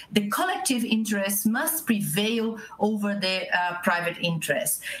function. The collective interest must prevail over the private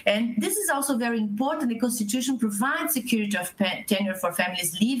interest. And this is also very important. The Constitution provides security of tenure for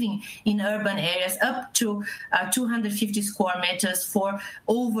families living in urban areas up to 250 square meters for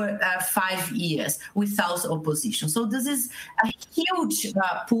over 5 years without opposition. So this is a huge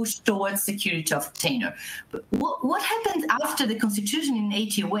push towards security of tenure. But what happened after the Constitution in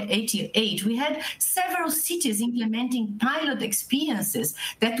 1988? We had several cities implementing pilot experiences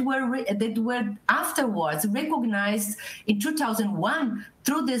that were afterwards recognized in 2001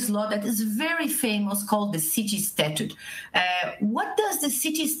 through this law that is very famous called the City Statute. What does the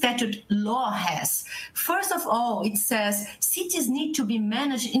City Statute law has? First of all, it says cities need to be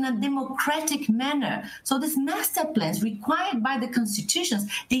managed in a democratic manner. So these master plans required by the constitutions,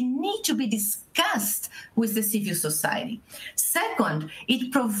 they need to be discussed with the civil society. Second,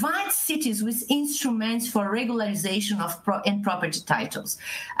 it provides cities with instruments for regularization of property titles.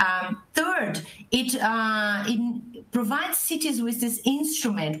 Third, it provides cities with this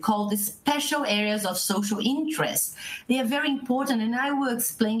instrument called the special areas of social interest. They are very important, and I will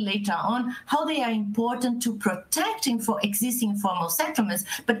explain later on how they are important to protecting for existing informal settlements,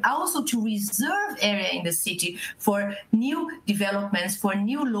 but also to reserve area in the city for new developments, for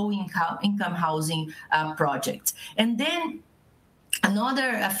new low-income housing projects. And then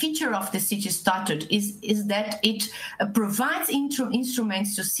another feature of the City Statute is that it provides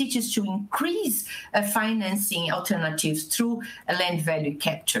instruments to cities to increase financing alternatives through land value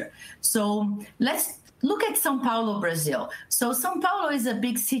capture. So let's look at São Paulo, Brazil. So São Paulo is a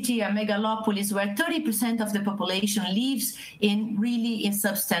big city, a megalopolis, where 30% of the population lives in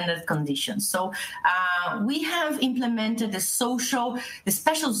substandard conditions. So we have implemented the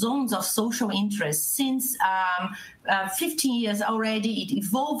special zones of social interest since 15 years already. It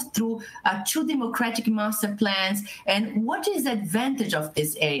evolved through 2 democratic master plans. And what is the advantage of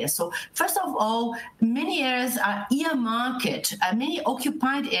this area? So first of all, many areas are earmarked, many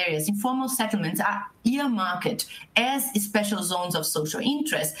occupied areas, informal settlements are earmarked as special zones of social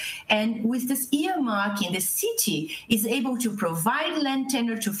interest. And with this earmarking, the city is able to provide land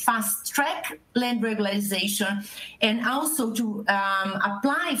tenure to fast-track land regularization and also to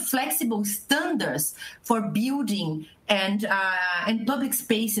apply flexible standards for building and public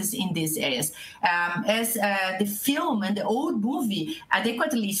spaces in these areas. As the film and the old movie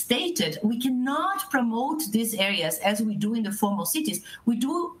adequately stated, we cannot promote these areas as we do in the formal cities.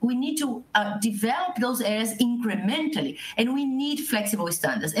 We need to develop those areas incrementally, and we need flexible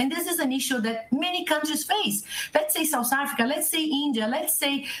standards. And this is an issue that many countries face. Let's say South Africa, let's say India, let's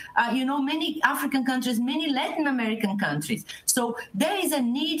say, many African countries, many Latin American countries. So there is a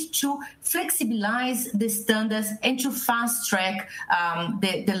need to flexibilize the standards and to fast-track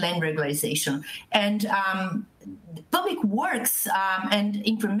the land regularization. And public works and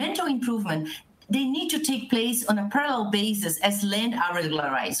incremental improvement they need to take place on a parallel basis as land are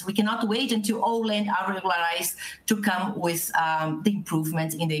regularized. We cannot wait until all land are regularized to come with the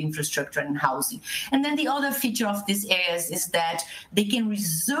improvements in the infrastructure and housing. And then the other feature of these areas is that they can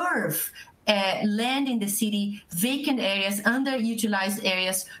reserve land in the city, vacant areas, underutilized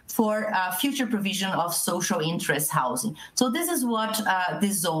areas for future provision of social interest housing. So this is what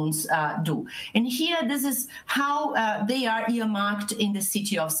these zones do. And here, this is how they are earmarked in the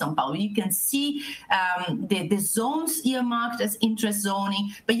city of São Paulo. You can see the zones earmarked as interest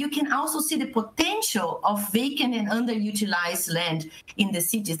zoning, but you can also see the potential of vacant and underutilized land in the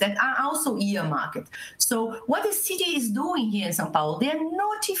cities that are also earmarked. So what the city is doing here in São Paulo, they are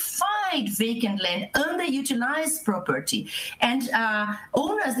notified vacant land, underutilized property. And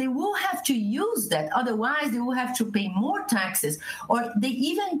owners, they will have to use that. Otherwise, they will have to pay more taxes, or they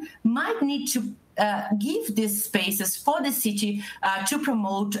even might need to give these spaces for the city to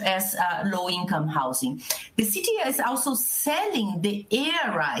promote as low-income housing. The city is also selling the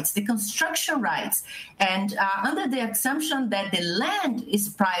air rights, the construction rights, and under the assumption that the land is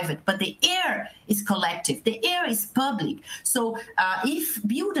private, but the air is collective, the air is public. So if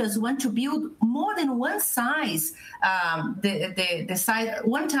builders want to build more than one size, the size,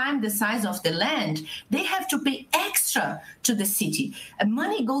 one time the size of the land, they have to pay extra to the city. And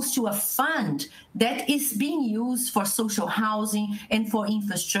money goes to a fund that is being used for social housing and for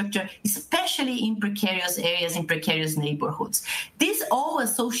infrastructure, especially in precarious areas, in precarious neighborhoods. This all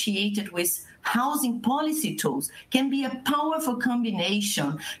associated with housing policy tools can be a powerful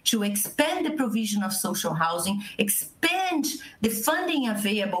combination to expand the provision of social housing, expand the funding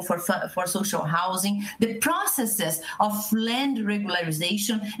available for social housing, the processes of land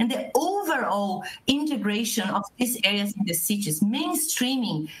regularization, and the overall integration of these areas in the cities,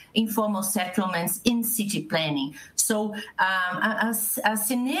 mainstreaming informal settlements in city planning. So a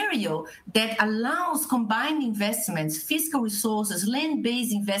scenario that allows combined investments, fiscal resources,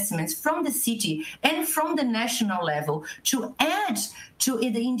 land-based investments from the city and from the national level to add to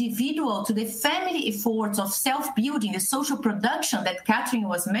the individual, to the family efforts of self-building, the social production that Kathrin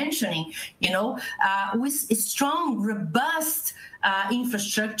was mentioning, with a strong, robust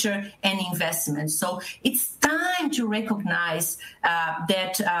infrastructure and investment. So it's time to recognize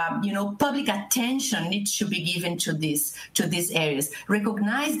that public attention needs to be given to these areas.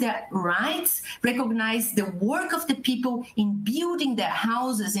 Recognize their rights, recognize the work of the people in building their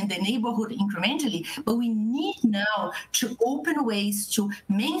houses in the neighborhood incrementally. But we need now to open ways to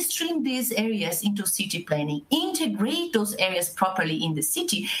mainstream these areas into city planning, integrate those areas properly in the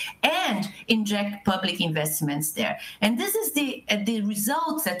city, and inject public investments there. And this is the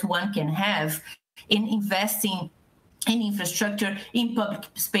results that one can have in investing in infrastructure, in public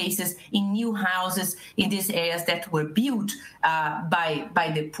spaces, in new houses, in these areas that were built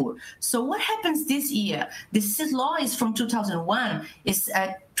by the poor. So what happens this year? This law is from 2001, is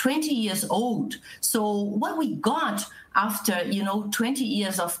 20 years old. So what we got after 20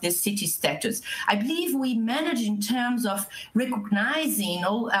 years of the city status, I believe we managed in terms of recognizing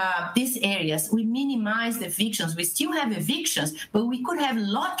these areas. We minimize evictions. We still have evictions, but we could have a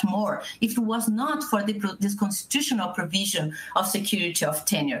lot more if it was not for this constitutional provision of security of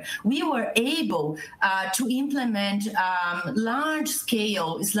tenure. We were able to implement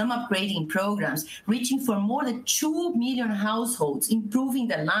large-scale slum upgrading programs, reaching for more than 2 million households, improving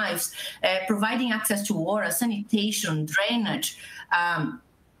their lives, providing access to water, sanitation, drainage,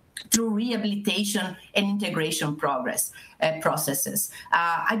 through rehabilitation and integration processes.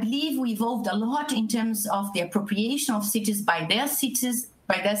 I believe we evolved a lot in terms of the appropriation of cities by their citizens,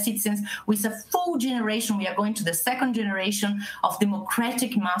 with a full generation. We are going to the second generation of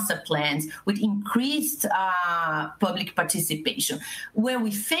democratic master plans with increased public participation. Where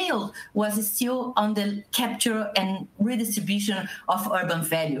we failed was still on the capture and redistribution of urban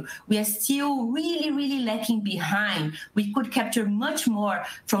value. We are still really, really lacking behind. We could capture much more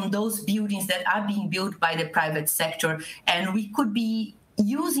from those buildings that are being built by the private sector, and we could be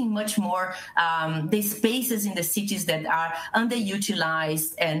using much more the spaces in the cities that are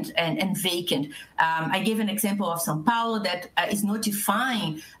underutilized and vacant. I gave an example of São Paulo that is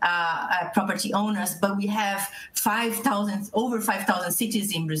notifying property owners, but we have over 5,000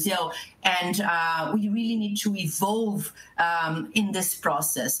 cities in Brazil, and we really need to evolve in this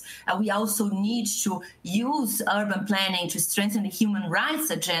process. We also need to use urban planning to strengthen the human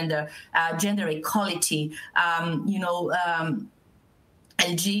rights agenda, gender equality,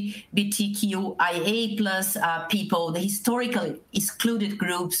 LGBTQIA plus people, the historically excluded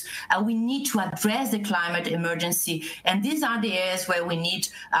groups. We need to address the climate emergency, and these are the areas where we need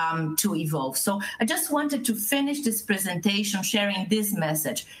to evolve. So I just wanted to finish this presentation sharing this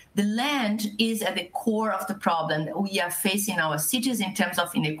message. The land is at the core of the problem that we are facing in our cities in terms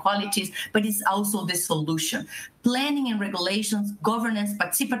of inequalities, but it's also the solution. Planning and regulations, governance,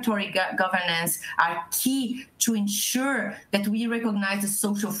 participatory governance are key to ensure that we recognize the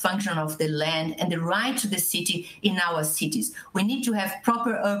social function of the land and the right to the city in our cities. We need to have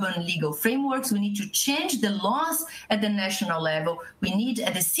proper urban legal frameworks. We need to change the laws at the national level. We need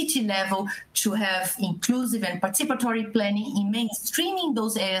at the city level to have inclusive and participatory planning in mainstreaming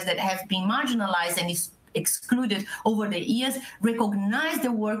those areas that have been marginalized and excluded over the years, recognize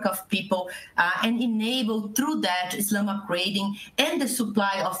the work of people and enable through that slum upgrading and the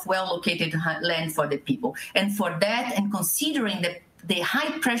supply of well-located land for the people. And for that, and considering the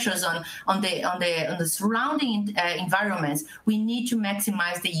high pressures on the surrounding environments, we need to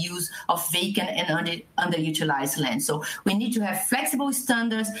maximize the use of vacant and underutilized land. So we need to have flexible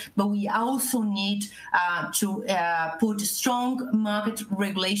standards, but we also need to put strong market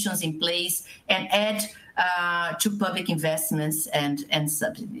regulations in place and add to public investments and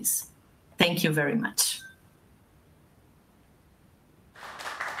subsidies. Thank you very much.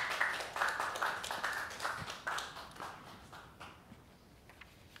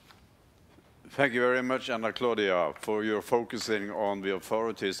 Thank you very much, Anaclaudia, for your focusing on the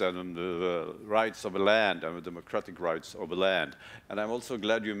authorities and on the rights of the land and the democratic rights of the land. And I'm also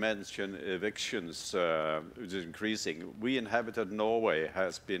glad you mentioned evictions, which is increasing. We in Habitat Norway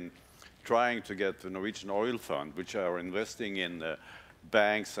has been trying to get the Norwegian Oil Fund, which are investing in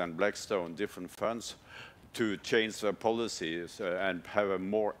banks and Blackstone, different funds, to change their policies and have a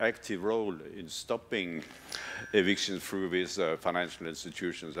more active role in stopping evictions through these financial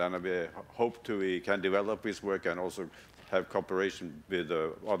institutions. And we hope we can develop this work and also have cooperation with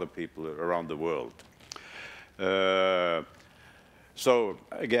other people around the world. So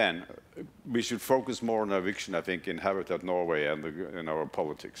again, we should focus more on eviction, I think, in Habitat Norway and in our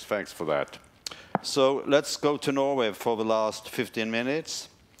politics. Thanks for that. So let's go to Norway for the last 15 minutes.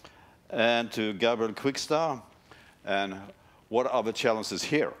 And to Gabriel Qvigstad, and what are the challenges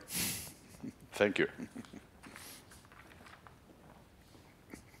here? Thank you.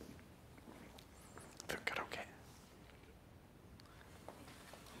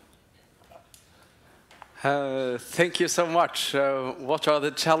 Thank you so much. What are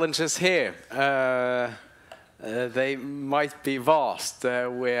the challenges here? They might be vast.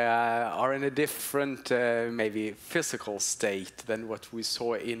 We are in a different, maybe physical state than what we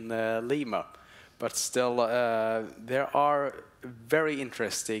saw in Lima. But still, there are very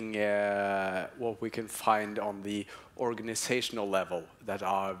interesting what we can find on the organizational level that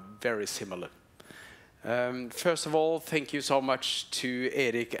are very similar. First of all, thank you so much to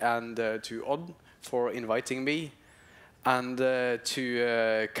Erik and to Odd for inviting me, and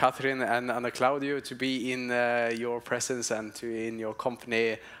to Kathrin and Anaclaudia to be in your presence and in your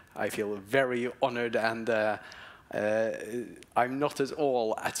company. I feel very honored, and I'm not at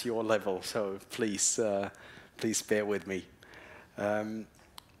all at your level, so please, please bear with me.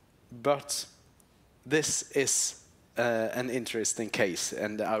 But this is an interesting case,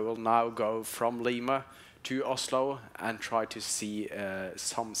 and I will now go from Lima to Oslo and try to see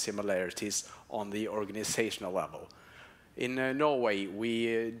some similarities on the organizational level. In Norway,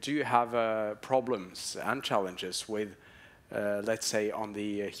 we do have problems and challenges with, let's say, on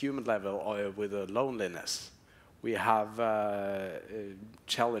the human level, or with loneliness. We have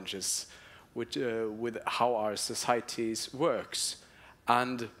challenges with how our societies works,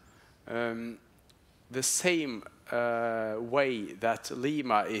 and the same way that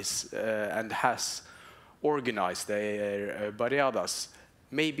Lima is and has organized their barriadas.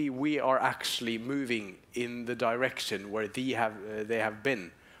 Maybe we are actually moving in the direction where they have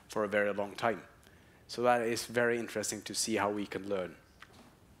been for a very long time. So that is very interesting to see how we can learn.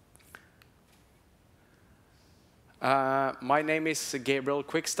 My name is Gabriel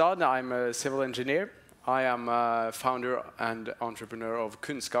Qvigstad. I'm a civil engineer. I am a founder and entrepreneur of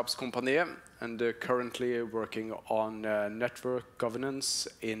Kunnskapskompaniet, and currently working on network governance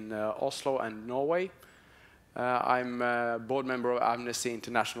in Oslo and Norway. I'm a board member of Amnesty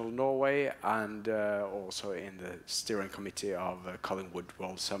International Norway, and also in the steering committee of Collingwood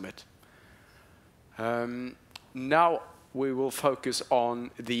World Summit. Now we will focus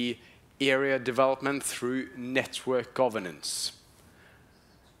on the area development through network governance.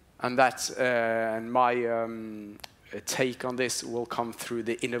 And that's and my take on this will come through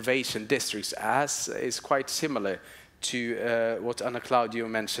the innovation districts, as is quite similar to what Anaclaudia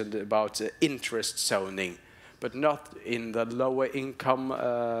mentioned about interest zoning, but not in the lower income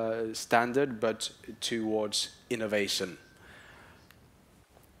standard, but towards innovation.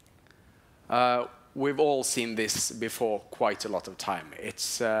 We've all seen this before quite a lot of time.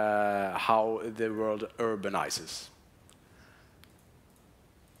 It's how the world urbanizes.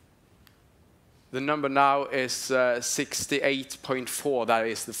 The number now is 68.4. That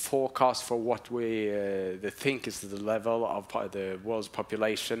is the forecast for what we think is the level of the world's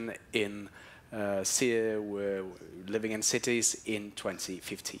population in living in cities in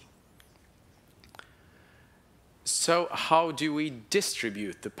 2050. So how do we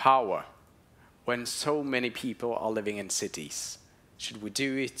distribute the power when so many people are living in cities? Should we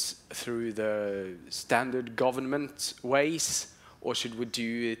do it through the standard government ways, or should we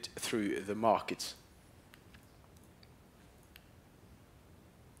do it through the market?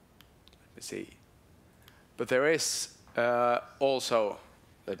 Let me see. But there is also,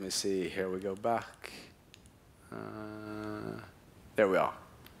 let me see, here we go back. There we are.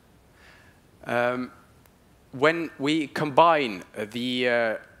 When we combine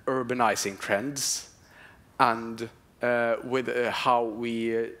the urbanizing trends and with how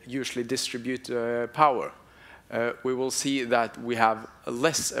we usually distribute power, we will see that we have a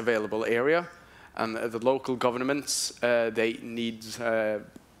less available area, and the local governments, they need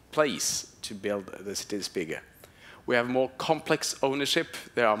place to build the cities bigger. We have more complex ownership.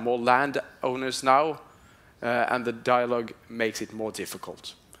 There are more land owners now, and the dialogue makes it more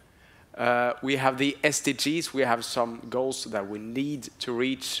difficult. We have the SDGs. We have some goals that we need to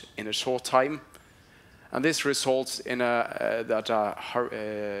reach in a short time. And this results in a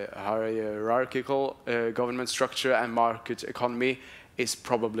hierarchical government structure and market economy is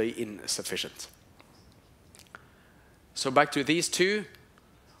probably insufficient. So back to these two,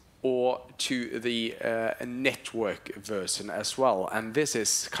 or to the network version as well. And this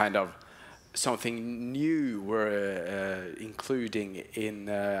is kind of something new we're including in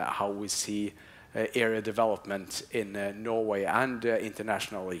how we see area development in Norway and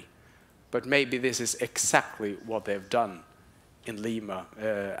internationally. But maybe this is exactly what they've done in Lima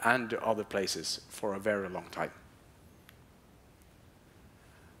and other places for a very long time.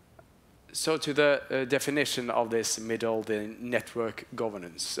 So to the definition of this middle, the network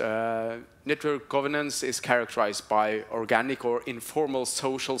governance. Network governance is characterized by organic or informal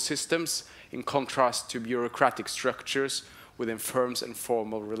social systems in contrast to bureaucratic structures within firms and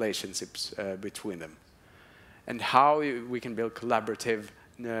formal relationships between them. And how we can build collaborative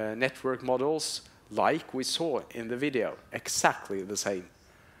network models like we saw in the video, exactly the same.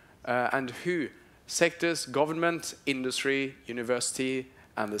 And who? Sectors, government, industry, university,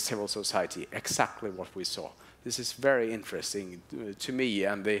 and the civil society, exactly what we saw. This is very interesting to me,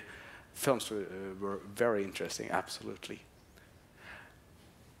 and the films were very interesting, absolutely.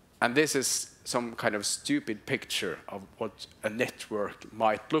 And this is some kind of stupid picture of what a network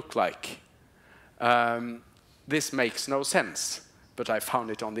might look like. This makes no sense, but I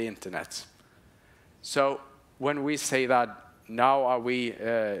found it on the internet. So when we say that now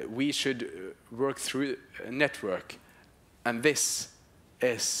we should work through a network, and this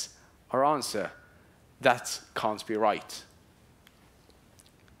is our answer, that can't be right.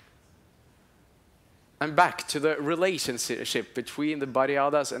 And back to the relationship between the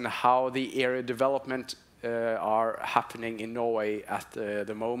barriadas and how the area development are happening in Norway at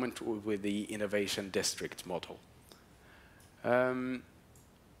the moment with the innovation district model.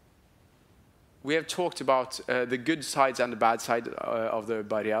 We have talked about the good sides and the bad side of the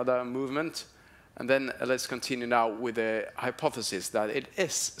barriada movement. And then let's continue now with the hypothesis that it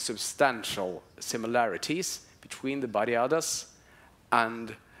is substantial similarities between the barriadas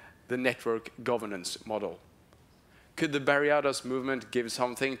and the network governance model. Could the barriadas movement give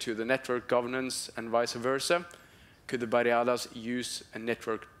something to the network governance and vice versa? Could the barriadas use a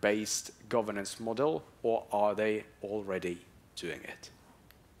network-based governance model, or are they already doing it?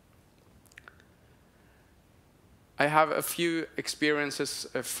 I have a few experiences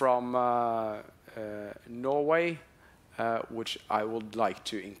from Norway, which I would like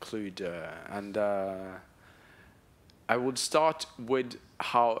to include, and I would start with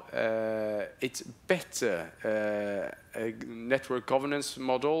how it's better a network governance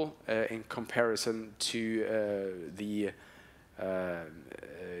model in comparison to the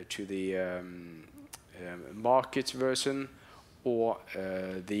market version, or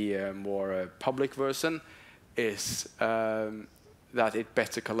the more public version, is that it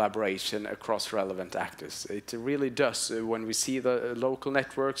better collaboration across relevant actors. It really does. When we see the local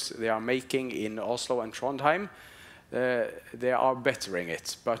networks they are making in Oslo and Trondheim, they are bettering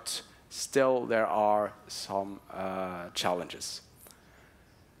it, but still there are some challenges.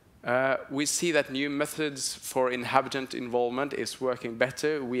 We see that new methods for inhabitant involvement is working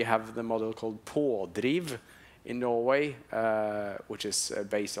better. We have the model called pådriv in Norway, which is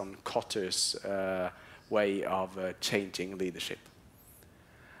based on Kotter's way of changing leadership.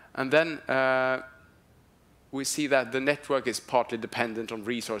 And then we see that the network is partly dependent on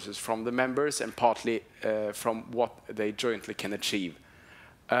resources from the members and partly from what they jointly can achieve.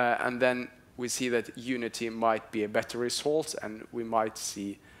 And then we see that unity might be a better result, and we might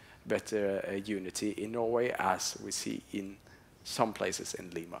see better unity in Norway, as we see in some places in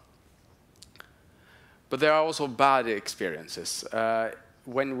Lima. But there are also bad experiences.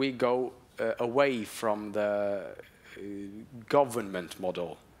 When we go away from the government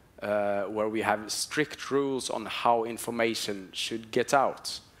model, where we have strict rules on how information should get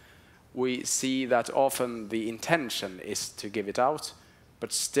out, we see that often the intention is to give it out,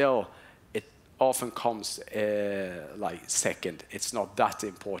 but still it often comes like second. It's not that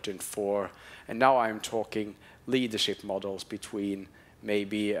important for, and now I'm talking leadership models between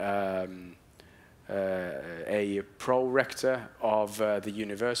maybe a pro-rector of the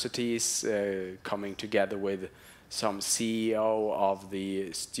universities coming together with some CEO of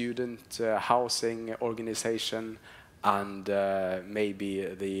the student housing organization and maybe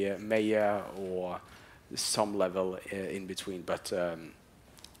the mayor or some level in between. But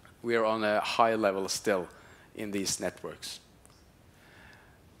we are on a high level still in these networks.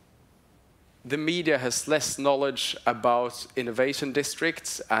 The media has less knowledge about innovation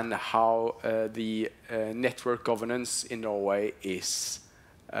districts and how the network governance in Norway is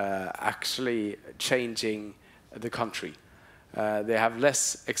actually changing the country. They have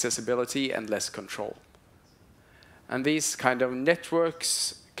less accessibility and less control. And these kind of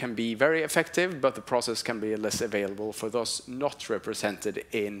networks can be very effective, but the process can be less available for those not represented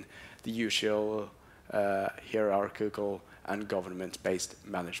in the usual hierarchical and government-based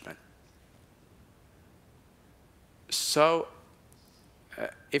management. So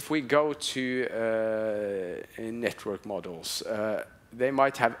if we go to network models, they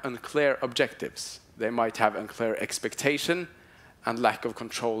might have unclear objectives. They might have unclear expectation and lack of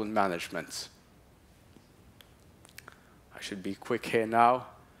control and management. I should be quick here now.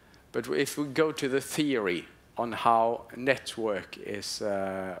 But if we go to the theory on how network is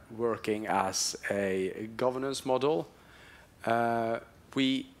working as a governance model,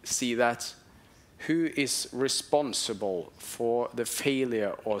 we see that who is responsible for the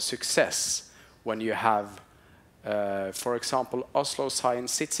failure or success when you have, for example, Oslo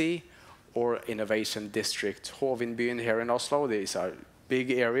Science City or Innovation District Hovinbyen here in Oslo. These are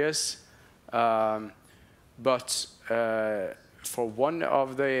big areas. But for one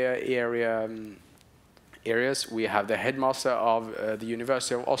of the areas, we have the headmaster of the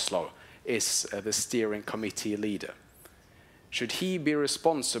University of Oslo is the steering committee leader. Should he be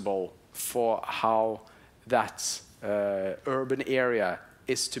responsible for how that urban area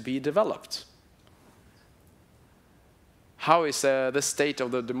is to be developed? How is the state of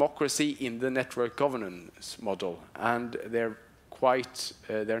the democracy in the network governance model? And they're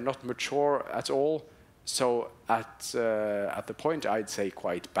not mature at all. So at the point, I'd say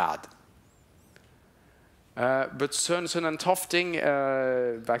quite bad. But Sørensen and Tofting,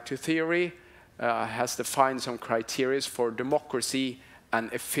 back to theory, has defined some criteria for democracy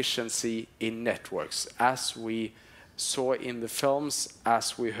and efficiency in networks, as we saw in the films,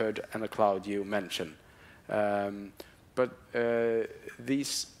 as we heard Anaclaudia mention. But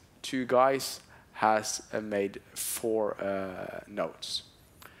these two guys has made 4 notes.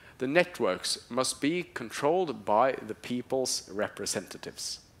 The networks must be controlled by the people's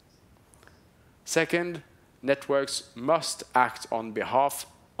representatives. Second, networks must act on behalf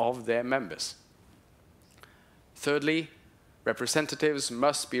of their members. Thirdly, representatives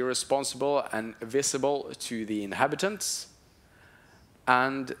must be responsible and visible to the inhabitants.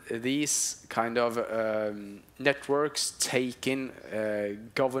 And these kind of networks taking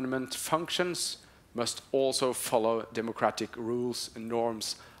government functions must also follow democratic rules and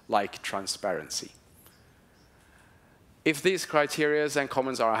norms like transparency. If these criteria and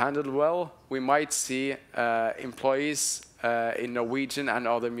comments are handled well, we might see employees in Norwegian and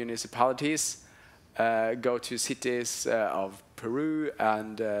other municipalities go to cities of Peru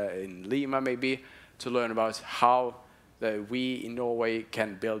and in Lima maybe to learn about how we in Norway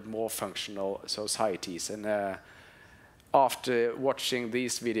can build more functional societies. And after watching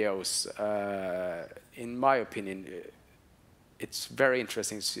these videos, in my opinion, it's very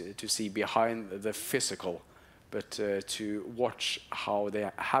interesting to see behind the physical, but to watch how they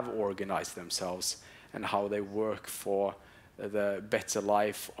have organized themselves and how they work for the better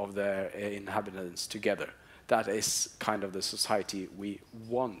life of their inhabitants together. That is kind of the society we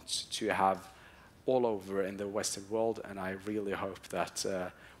want to have all over in the Western world, and I really hope that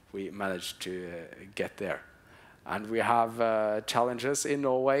we manage to get there. And we have challenges in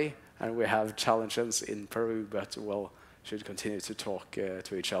Norway, and we have challenges in Peru, but we should continue to talk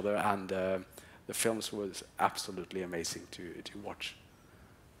to each other, and the films was absolutely amazing to watch.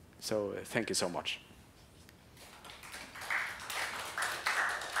 So thank you so much.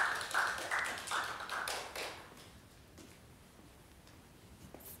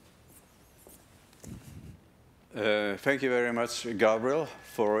 Thank you very much, Gabriel,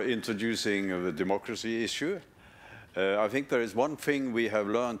 for introducing the democracy issue. I think there is one thing we have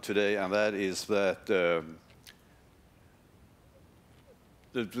learned today, and that is that the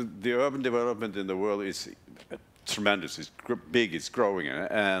urban development in the world is tremendous. It's big, it's growing,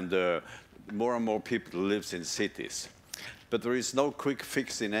 and more and more people live in cities. But there is no quick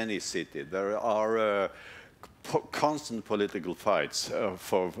fix in any city. There are constant political fights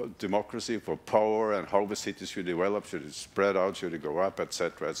for democracy, for power, and how the city should develop, should it spread out, should it go up,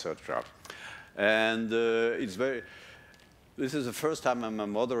 etc., etc. And this is the first time I'm a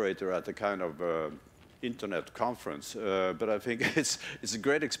moderator at a kind of internet conference, but I think it's a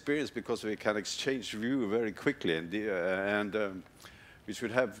great experience because we can exchange views very quickly, and we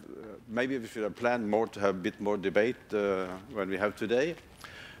should have, maybe we should have planned more to have a bit more debate when we have today.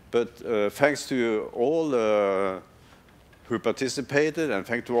 But thanks to all who participated, and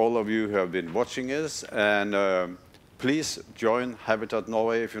thanks to all of you who have been watching us. And please join Habitat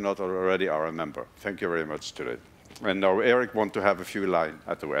Norway if you're not already a member. Thank you very much today. And now Eric wants to have a few lines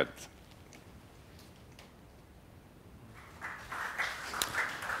at the end.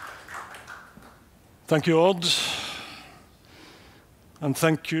 Thank you, Odd. And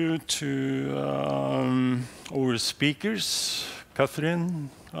thank you to our speakers, Kathrin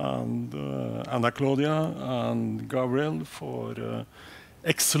and Anaclaudia and Gabriel, for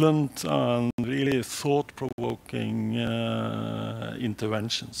excellent and really thought-provoking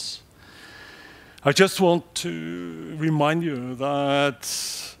interventions. I just want to remind you that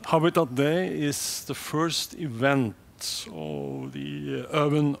Habitat Day is the first event of the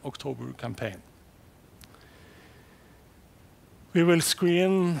Urban October campaign. We will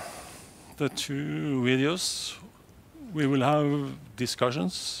screen the 2 videos. We will have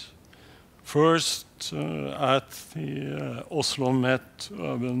discussions. First at the Oslo Met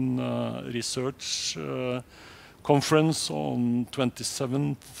Urban Research Conference on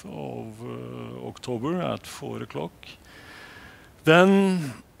 27th of October at 4 o'clock.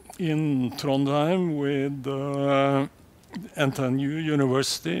 Then in Trondheim with NTNU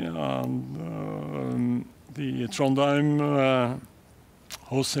University and the Trondheim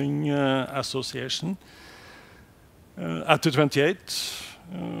Housing Association at the 28th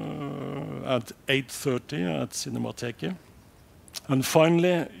at 8:30 at Cinemateket. And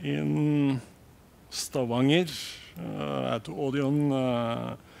finally in Stavanger at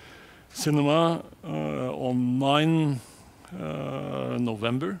Odeon Cinema on 9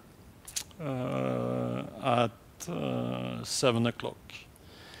 November at 7 o'clock.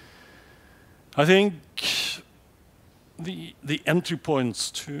 I think the entry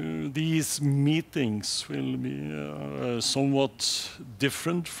points to these meetings will be somewhat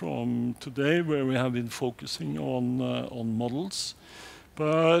different from today, where we have been focusing on models.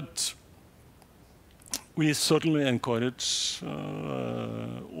 But we certainly encourage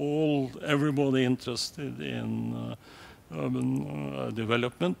everybody interested in urban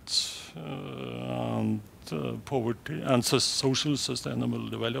development and poverty and social sustainable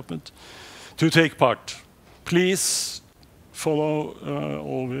development to take part. Please follow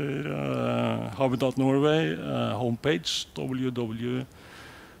our Habitat Norway homepage,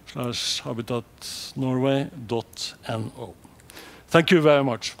 www.habitatnorway.no. Thank you very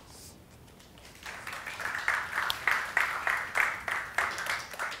much.